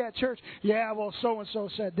 Missed you at church. Yeah, well, so-and-so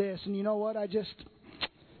said this. And you know what? I'm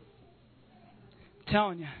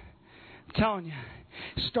telling you.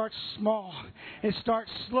 It starts small. It starts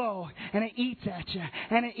slow. And it eats at you.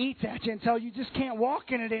 And it eats at you until you just can't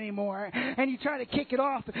walk in it anymore. And you try to kick it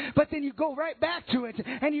off. But then you go right back to it.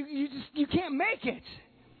 And you can't make it.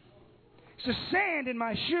 It's the sand in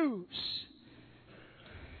my shoes.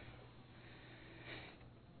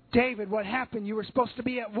 David, what happened? You were supposed to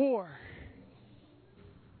be at war.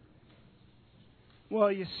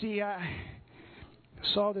 Well, you see, I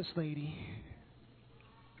saw this lady.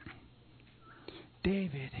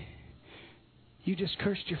 David, you just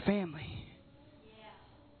cursed your family.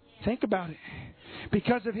 Think about it.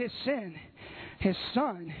 Because of his sin, his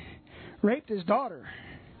son raped his daughter.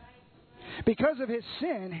 Because of his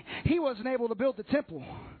sin, he wasn't able to build the temple.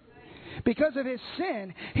 Because of his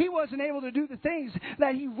sin, he wasn't able to do the things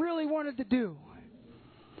that he really wanted to do.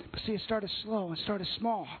 But see, it started slow and started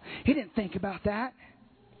small. He didn't think about that.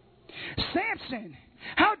 Samson,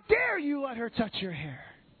 how dare you let her touch your hair?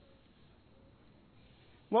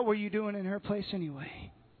 What were you doing in her place anyway?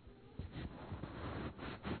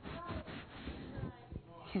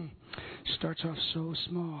 Starts off so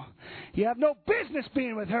small. You have no business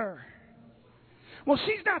being with her. Well,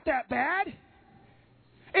 she's not that bad.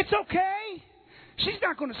 It's okay. She's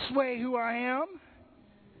not going to sway who I am.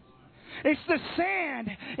 It's the sand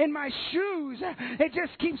in my shoes. It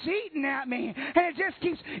just keeps eating at me. And it just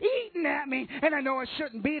keeps eating at me. And I know I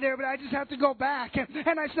shouldn't be there, but I just have to go back. And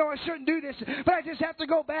I know I shouldn't do this, but I just have to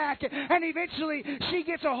go back. And eventually she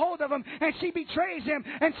gets a hold of him and she betrays him.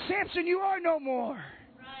 And Samson, you are no more.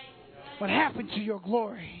 What happened to your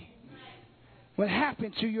glory? What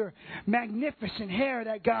happened to your magnificent hair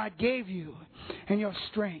that God gave you and your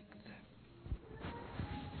strength?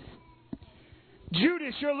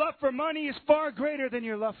 Judas, your love for money is far greater than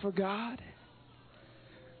your love for God.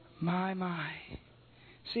 My.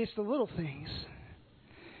 See, it's the little things.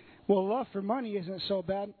 Well, love for money isn't so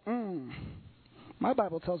bad. My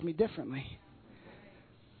Bible tells me differently.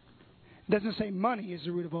 It doesn't say money is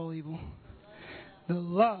the root of all evil. The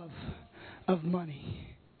love of money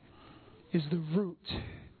is the root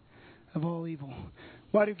of all evil.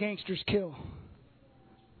 Why do gangsters kill?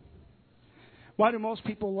 Why do most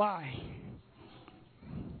people lie?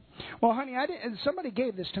 Well, honey, somebody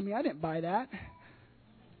gave this to me. I didn't buy that.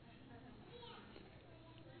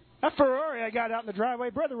 That Ferrari I got out in the driveway,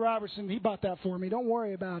 Brother Robertson, he bought that for me. Don't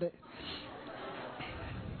worry about it.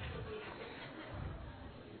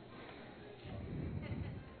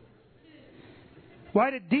 Why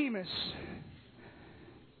did Demas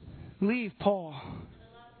leave Paul?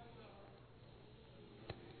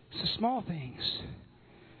 It's the small things.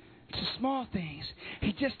 It's the small things.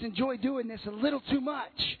 He just enjoyed doing this a little too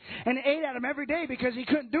much. And it ate at him every day because he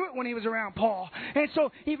couldn't do it when he was around Paul. And so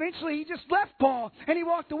eventually he just left Paul and he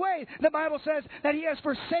walked away. The Bible says that he has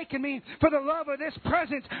forsaken me for the love of this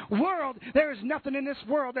present world. There is nothing in this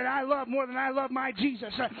world that I love more than I love my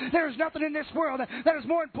Jesus. There is nothing in this world that is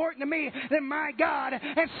more important to me than my God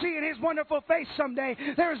and seeing His wonderful face someday.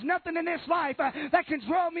 There is nothing in this life that can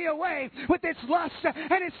draw me away with its lust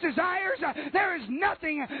and its desires. There is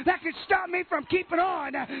nothing that can stop me from keeping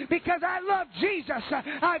on because I love Jesus.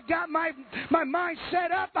 I've got my mind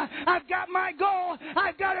set up. I've got my goal.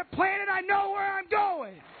 I've got it planned. I know where I'm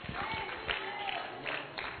going.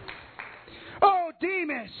 Oh,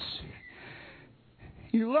 Demas,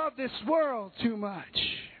 you love this world too much.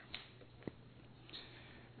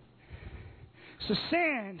 It's the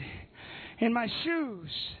sand in my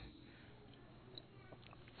shoes.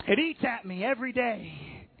 It eats at me every day.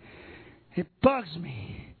 It bugs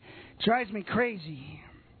me. It drives me crazy.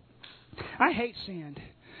 I hate sand.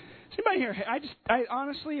 Is anybody here? I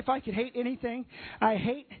honestly, if I could hate anything, I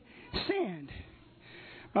hate sand.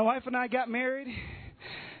 My wife and I got married.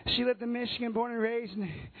 She lived in Michigan, born and raised, and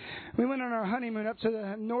we went on our honeymoon up to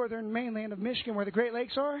the northern mainland of Michigan where the Great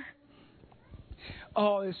Lakes are.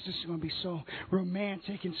 Oh, it's just going to be so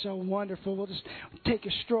romantic and so wonderful. We'll just take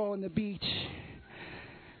a stroll on the beach.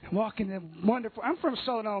 Walking the wonderful. I'm from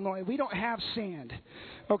Southern Illinois. We don't have sand.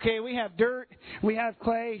 Okay, we have dirt. We have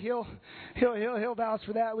clay. He'll vouch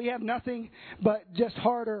for that. We have nothing but just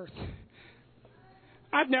hard earth.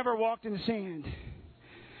 I've never walked in the sand.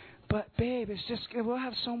 But babe, it's just we'll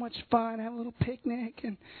have so much fun. Have a little picnic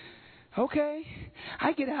and okay.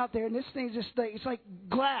 I get out there and this thing's just like it's like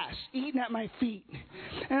glass eating at my feet.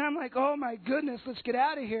 And I'm like, oh my goodness, let's get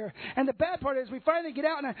out of here. And the bad part is we finally get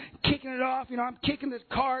out and I'm kicking it off. You know, I'm kicking the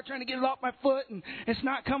car, trying to get it off my foot, and it's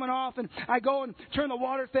not coming off. And I go and turn the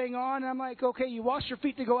water thing on, and I'm like, okay, you wash your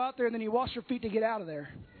feet to go out there, and then you wash your feet to get out of there.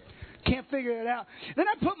 Can't figure it out. Then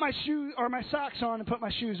I put my shoes or my socks on and put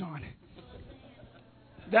my shoes on.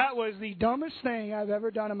 That was the dumbest thing I've ever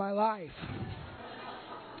done in my life.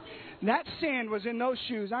 That sand was in those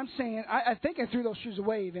shoes. I'm saying, I think I threw those shoes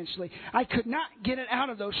away eventually. I could not get it out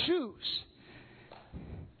of those shoes.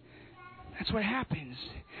 That's what happens.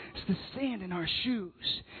 It's the sand in our shoes.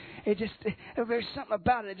 There's something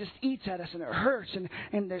about it. It just eats at us and it hurts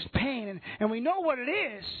and there's pain. And we know what it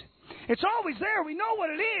is. It's always there. We know what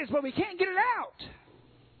it is, but we can't get it out.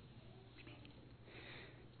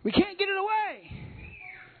 We can't get it away.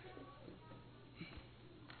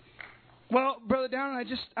 Well, Brother Down,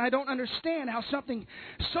 I don't understand how something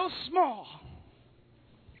so small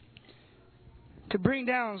could bring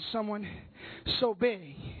down someone so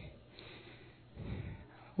big.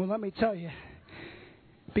 Well, let me tell you,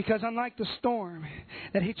 because unlike the storm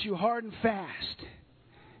that hits you hard and fast,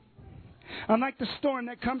 unlike the storm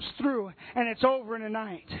that comes through and it's over in a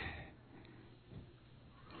night,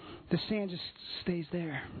 the sand just stays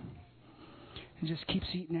there and just keeps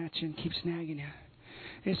eating at you and keeps nagging you.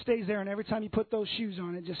 It stays there, and every time you put those shoes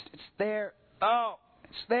on, it's there. Oh,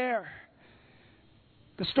 it's there.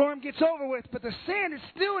 The storm gets over with, but the sand is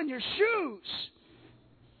still in your shoes.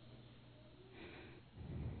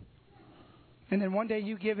 And then one day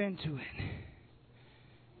you give in to it.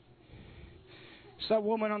 It's that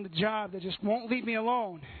woman on the job that just won't leave me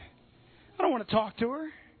alone. I don't want to talk to her.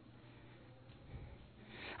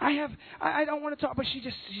 I don't want to talk, but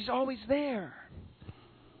she's always there.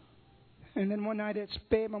 And then one night it's,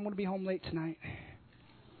 babe, I'm going to be home late tonight.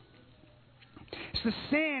 It's the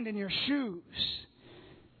sand in your shoes.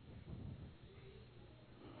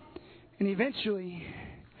 And eventually,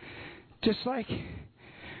 just like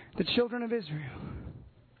the children of Israel,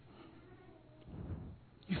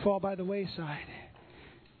 you fall by the wayside.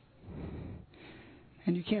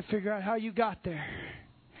 And you can't figure out how you got there.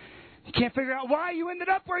 You can't figure out why you ended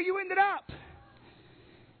up where you ended up.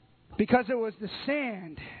 Because it was the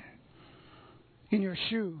sand in your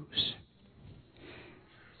shoes.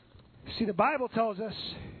 See, the Bible tells us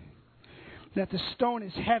that the stone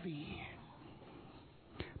is heavy,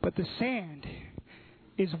 but the sand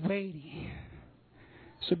is weighty.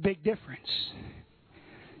 It's a big difference.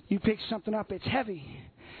 You pick something up, it's heavy.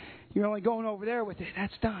 You're only going over there with it.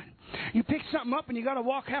 That's done. You pick something up and you got to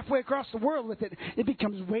walk halfway across the world with it. It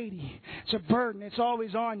becomes weighty. It's a burden. It's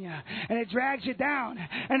always on you. And it drags you down.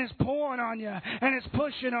 And it's pulling on you. And it's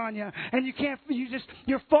pushing on you. And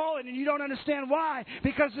you're falling and you don't understand why.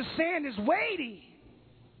 Because the sand is weighty.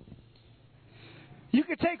 You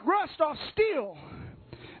could take rust off steel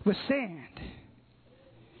with sand.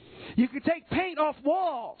 You could take paint off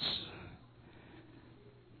walls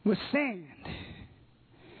with sand.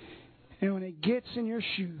 And when it gets in your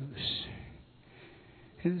shoes,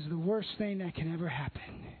 it is the worst thing that can ever happen.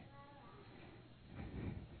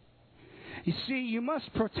 You see, you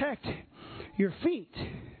must protect your feet.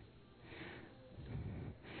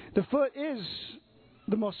 The foot is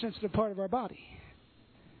the most sensitive part of our body.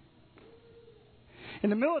 In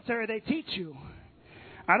the military, they teach you,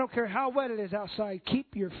 I don't care how wet it is outside,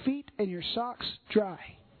 keep your feet and your socks dry.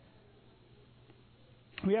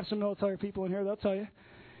 We have some military people in here, they'll tell you,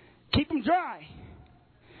 keep them dry.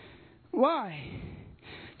 Why?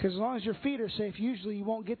 Because as long as your feet are safe, usually you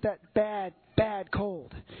won't get that bad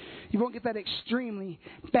cold. You won't get that extremely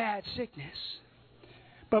bad sickness.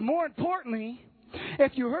 But more importantly,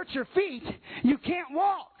 if you hurt your feet, you can't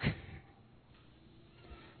walk.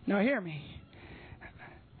 Now hear me.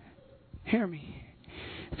 Hear me.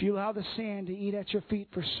 If you allow the sand to eat at your feet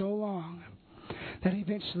for so long, that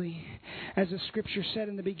eventually, as the scripture said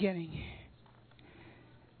in the beginning,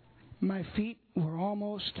 my feet were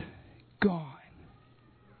almost gone.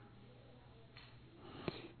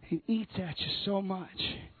 It eats at you so much.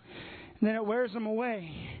 And then it wears them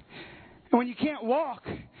away. And when you can't walk,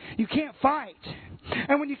 you can't fight.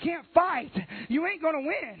 And when you can't fight, you ain't going to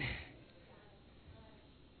win.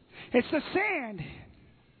 It's the sand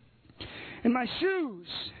in my shoes.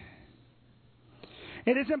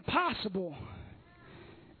 It is impossible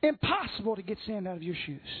to get sand out of your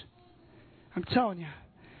shoes. I'm telling you.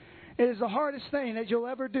 It is the hardest thing that you'll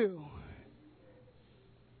ever do.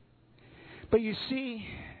 But you see,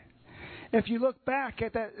 if you look back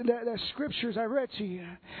at the scriptures I read to you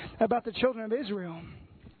about the children of Israel,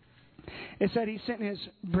 it said He sent His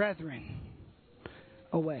brethren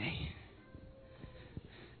away.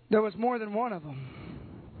 There was more than one of them.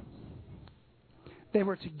 They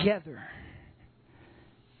were together.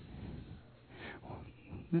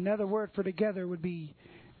 Another word for together would be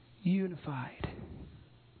unified.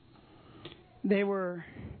 They were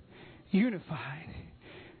unified.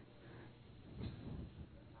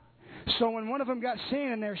 So when one of them got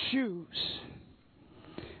sand in their shoes,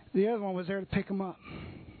 the other one was there to pick them up.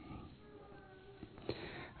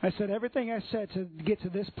 I said everything I said to get to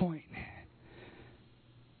this point.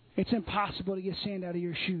 It's impossible to get sand out of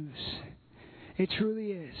your shoes. It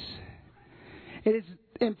truly is. It is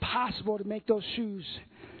impossible to make those shoes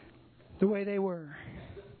the way they were.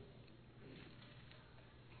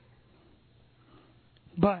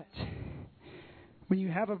 But when you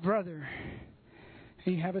have a brother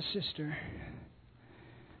and you have a sister,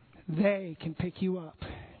 they can pick you up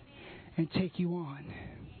and take you on.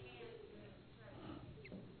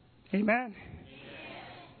 Amen?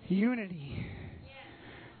 Unity.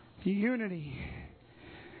 Unity.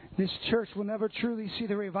 This church will never truly see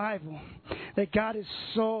the revival that God is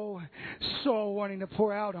so wanting to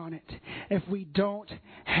pour out on it if we don't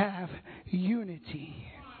have unity.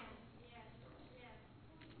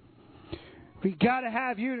 We got to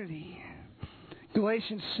have unity.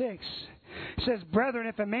 Galatians 6 says, Brethren,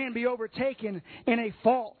 if a man be overtaken in a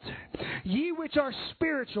fault, ye which are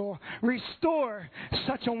spiritual, restore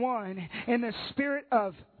such a one in the spirit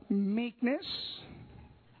of meekness.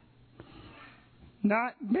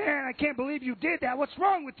 Not, man, I can't believe you did that. What's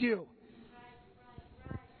wrong with you?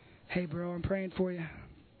 Hey, bro, I'm praying for you.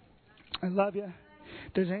 I love you.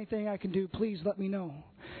 If there's anything I can do, please let me know.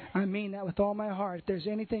 I mean that with all my heart. If there's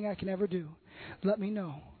anything I can ever do, let me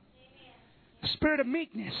know. Spirit of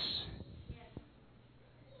meekness.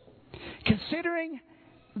 Considering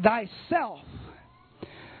thyself,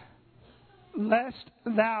 lest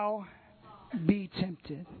thou be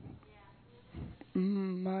tempted.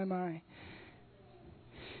 My.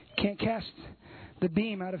 Can't cast the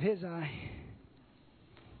beam out of his eye.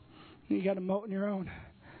 You got a mote in your own.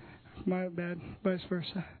 My bad. Vice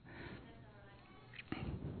versa.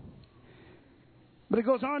 But it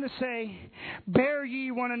goes on to say, bear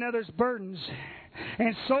ye one another's burdens,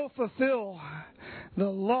 and so fulfill the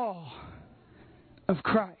law of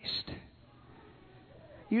Christ.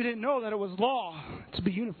 You didn't know that it was law to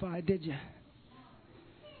be unified, did you?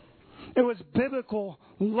 It was biblical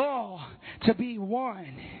law to be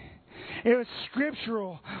one. It was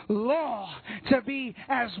scriptural law to be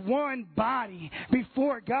as one body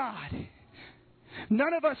before God.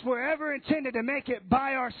 None of us were ever intended to make it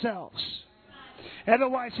by ourselves.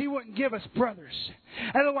 Otherwise, He wouldn't give us brothers.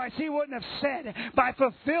 Otherwise, He wouldn't have said, by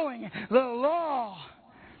fulfilling the law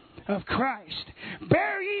of Christ,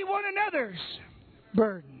 bear ye one another's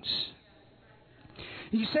burdens.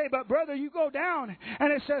 You say, but brother, you go down,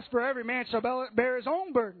 and it says, for every man shall bear his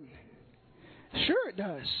own burden. Sure it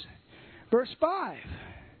does. Verse 5.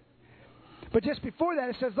 But just before that,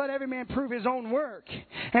 it says, let every man prove his own work,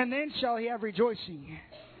 and then shall he have rejoicing.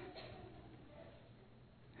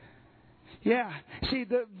 Yeah. See,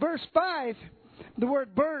 the verse 5, the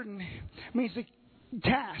word burden means the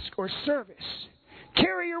task or service.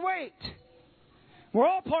 Carry your weight. We're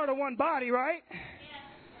all part of one body, right?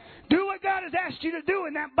 Do what God has asked you to do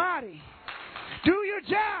in that body. Do your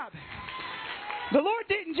job. The Lord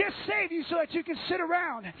didn't just save you so that you can sit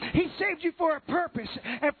around. He saved you for a purpose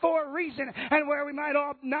and for a reason. And where we might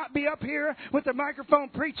all not be up here with the microphone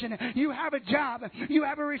preaching, you have a job. You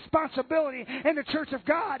have a responsibility in the church of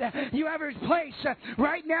God. You have a place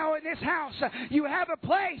right now in this house. You have a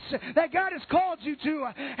place that God has called you to,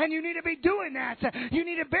 and you need to be doing that. You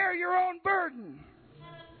need to bear your own burden.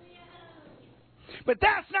 But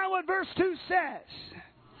that's not what verse 2 says.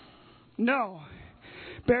 No.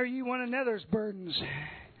 Bear ye one another's burdens.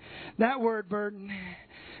 That word burden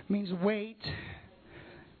means weight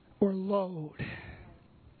or load.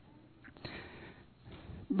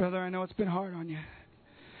 Brother, I know it's been hard on you.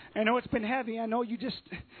 I know it's been heavy. I know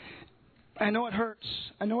it hurts.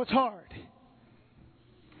 I know it's hard.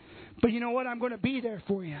 But you know what? I'm going to be there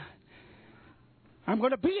for you. I'm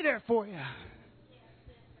going to be there for you.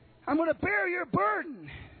 I'm going to bear your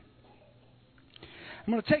burden.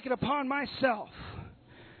 I'm going to take it upon myself.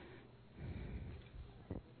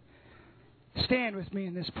 Stand with me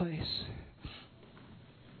in this place.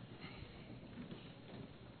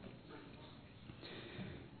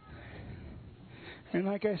 And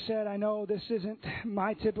like I said, I know this isn't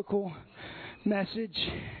my typical message,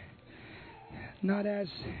 not as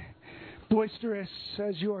boisterous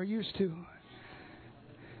as you are used to.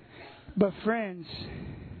 But friends,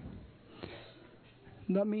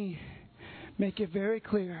 let me make it very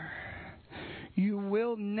clear. You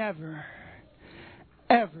will never,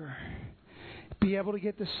 ever be able to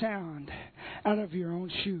get the sound out of your own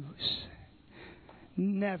shoes.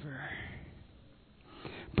 Never.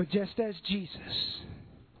 But just as Jesus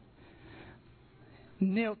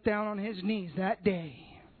knelt down on his knees that day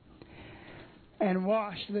and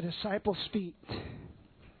washed the disciples' feet,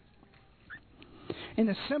 in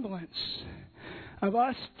the semblance of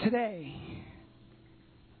us today,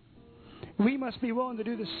 we must be willing to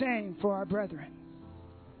do the same for our brethren.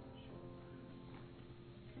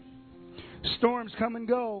 Storms come and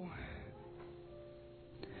go.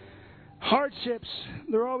 Hardships,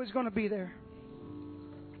 they're always going to be there.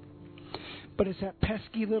 But it's that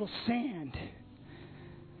pesky little sand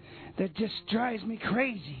that just drives me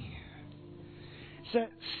crazy. It's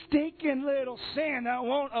that stinking little sand that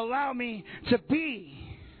won't allow me to be.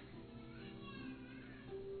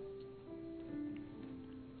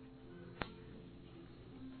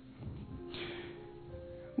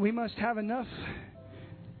 We must have enough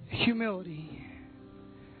humility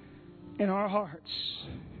in our hearts.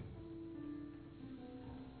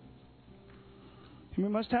 And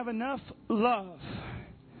we must have enough love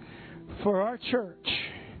for our church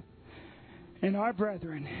and our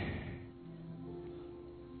brethren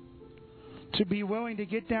to be willing to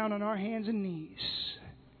get down on our hands and knees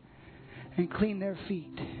and clean their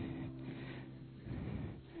feet.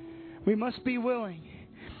 We must be willing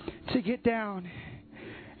to get down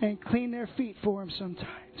and clean their feet for them sometimes.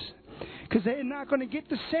 Because they're not going to get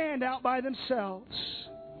the sand out by themselves.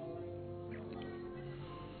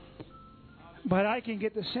 But I can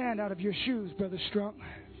get the sand out of your shoes, Brother Strunk.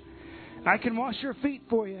 I can wash your feet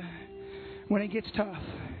for you when it gets tough.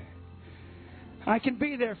 I can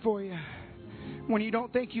be there for you when you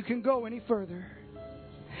don't think you can go any further.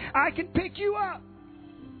 I can pick you up.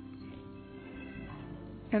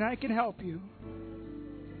 And I can help you.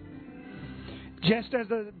 Just as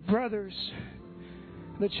the brothers,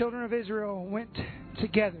 the children of Israel, went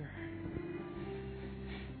together.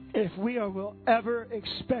 If we will ever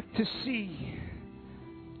expect to see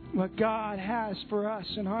what God has for us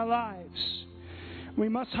in our lives, we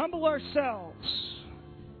must humble ourselves.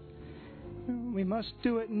 We must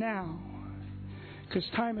do it now, because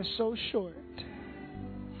time is so short.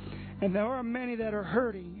 And there are many that are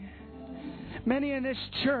hurting. Many in this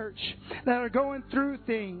church that are going through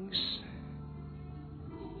things.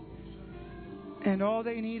 And all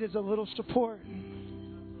they need is a little support.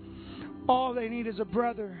 All they need is a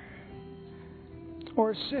brother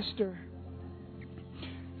or a sister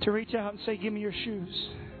to reach out and say, give me your shoes.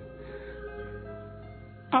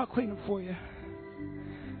 I'll clean them for you.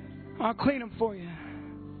 I'll clean them for you.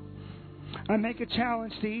 I make a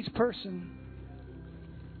challenge to each person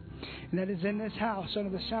that is in this house under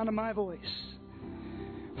the sound of my voice.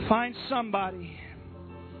 Find somebody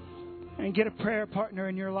and get a prayer partner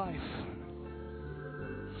in your life.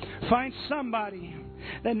 Find somebody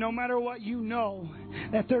that no matter what you know,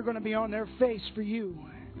 that they're going to be on their face for you.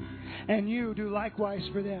 And you do likewise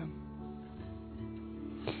for them.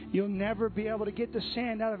 You'll never be able to get the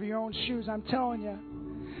sand out of your own shoes. I'm telling you.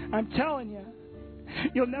 I'm telling you.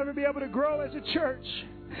 You'll never be able to grow as a church.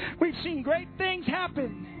 We've seen great things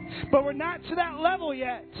happen, but we're not to that level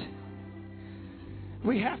yet.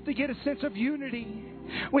 We have to get a sense of unity.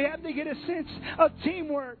 We have to get a sense of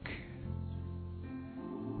teamwork.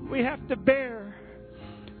 We have to bear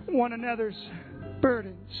one another's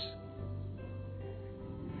burdens.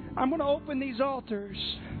 I'm going to open these altars,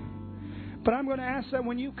 but I'm going to ask that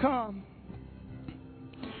when you come,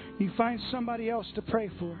 you find somebody else to pray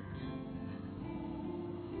for.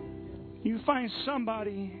 You find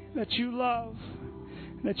somebody that you love,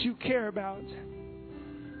 that you care about.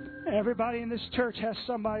 Everybody in this church has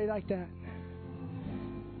somebody like that.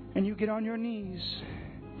 And you get on your knees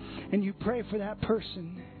and you pray for that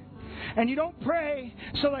person. And you don't pray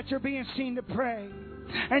so that you're being seen to pray.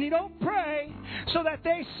 And you don't pray so that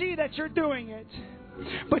they see that you're doing it.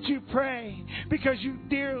 But you pray because you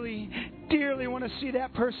dearly, dearly want to see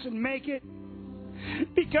that person make it.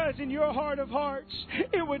 Because in your heart of hearts,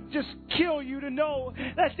 it would just kill you to know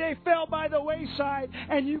that they fell by the wayside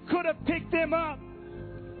and you could have picked them up.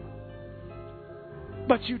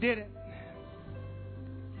 But you didn't.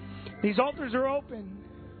 These altars are open.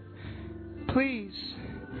 Please,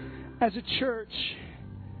 as a church,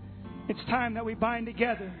 it's time that we bind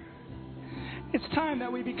together. It's time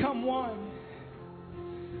that we become one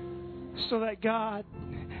so that God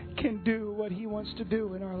can do what He wants to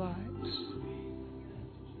do in our lives.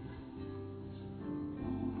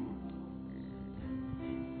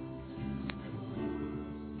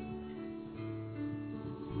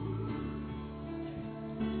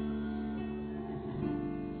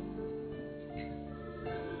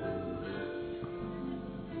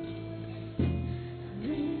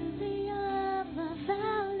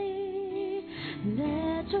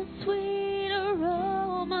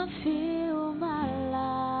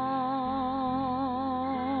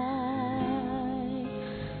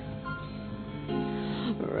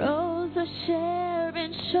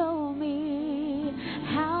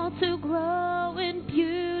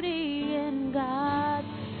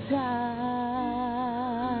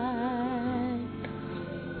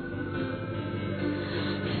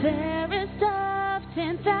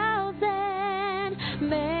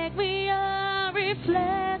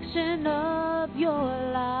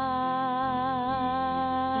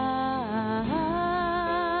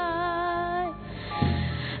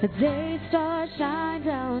 Day star shine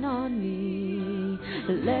down on me.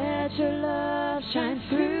 Let your love shine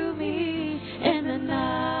through me in the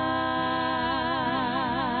night.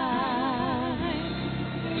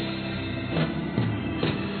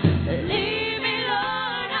 Lead me,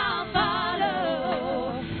 Lord, I'll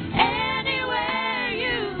follow. Anywhere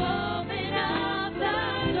you open up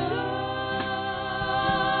the door.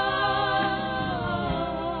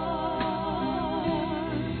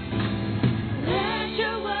 Let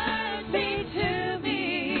your word speak to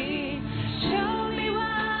me. Show me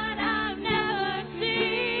what I've never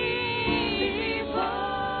seen before.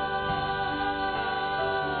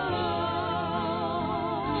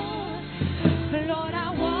 Lord, I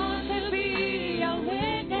want to be a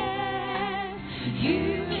witness.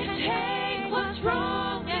 You can take what's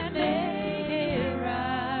wrong and make it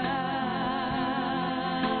right.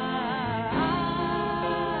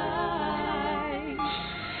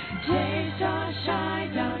 Day star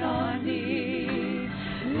shine down on me.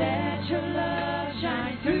 Let your love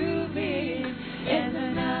shine through me in the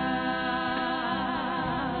night.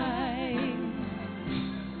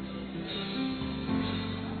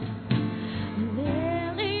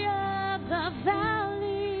 Lily of the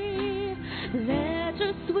valley, let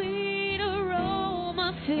your sweet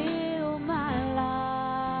aroma fill my life.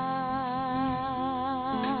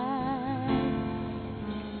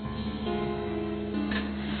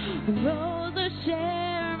 Rose of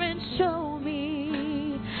Sharon, show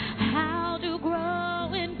me how to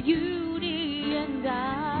grow in beauty in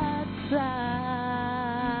God's sight.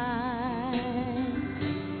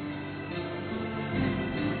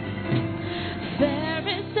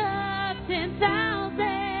 Fairest of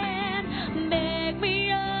 10,000, make me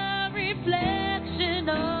a reflection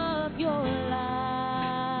of your light.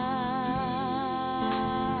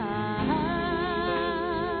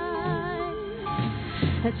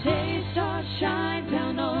 A day star shine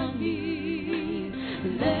down on me.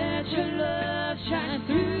 Let your love shine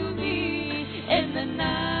through me in the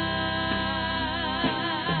night.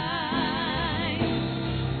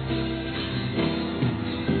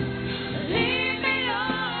 Lead me,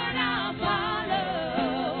 Lord, I'll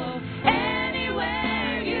follow.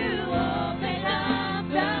 Anywhere you open up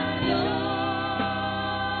the door.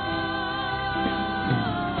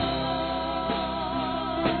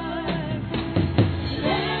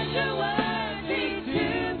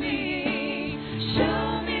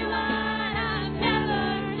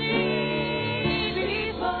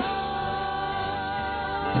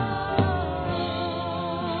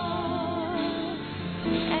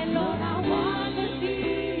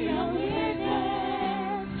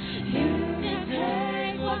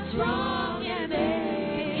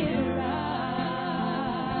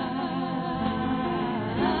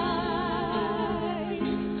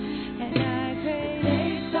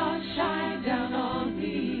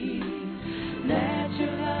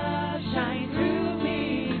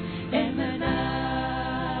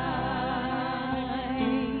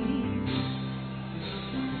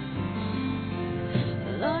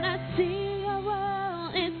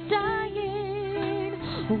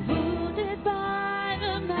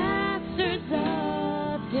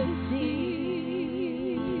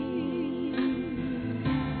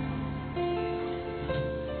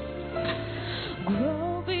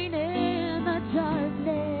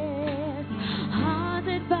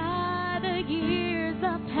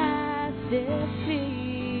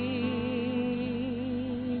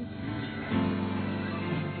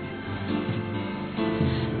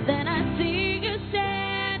 Then I see you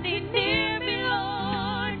standing near me,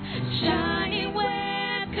 Lord, shining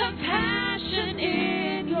with compassion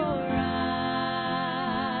in your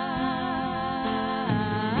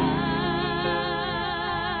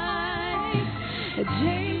eyes.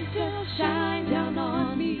 Jesus, shine down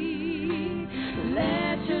on me.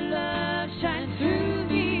 Let your love shine through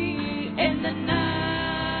me in the night.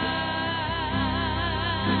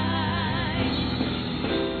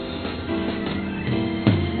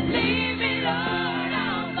 Lead me, Lord,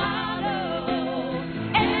 I'll follow.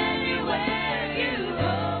 Anywhere you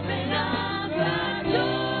open up the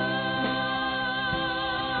door.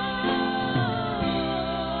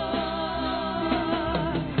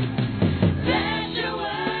 Let your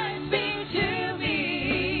word speak to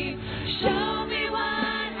me. Show me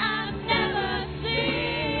what I've never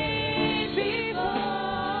seen before.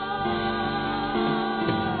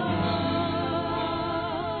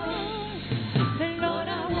 Lord,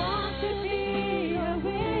 I want to be a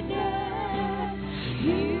witness.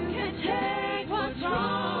 You can take what's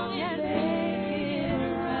wrong and make it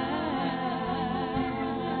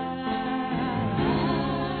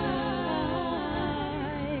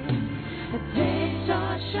right. The day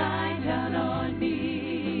stars shine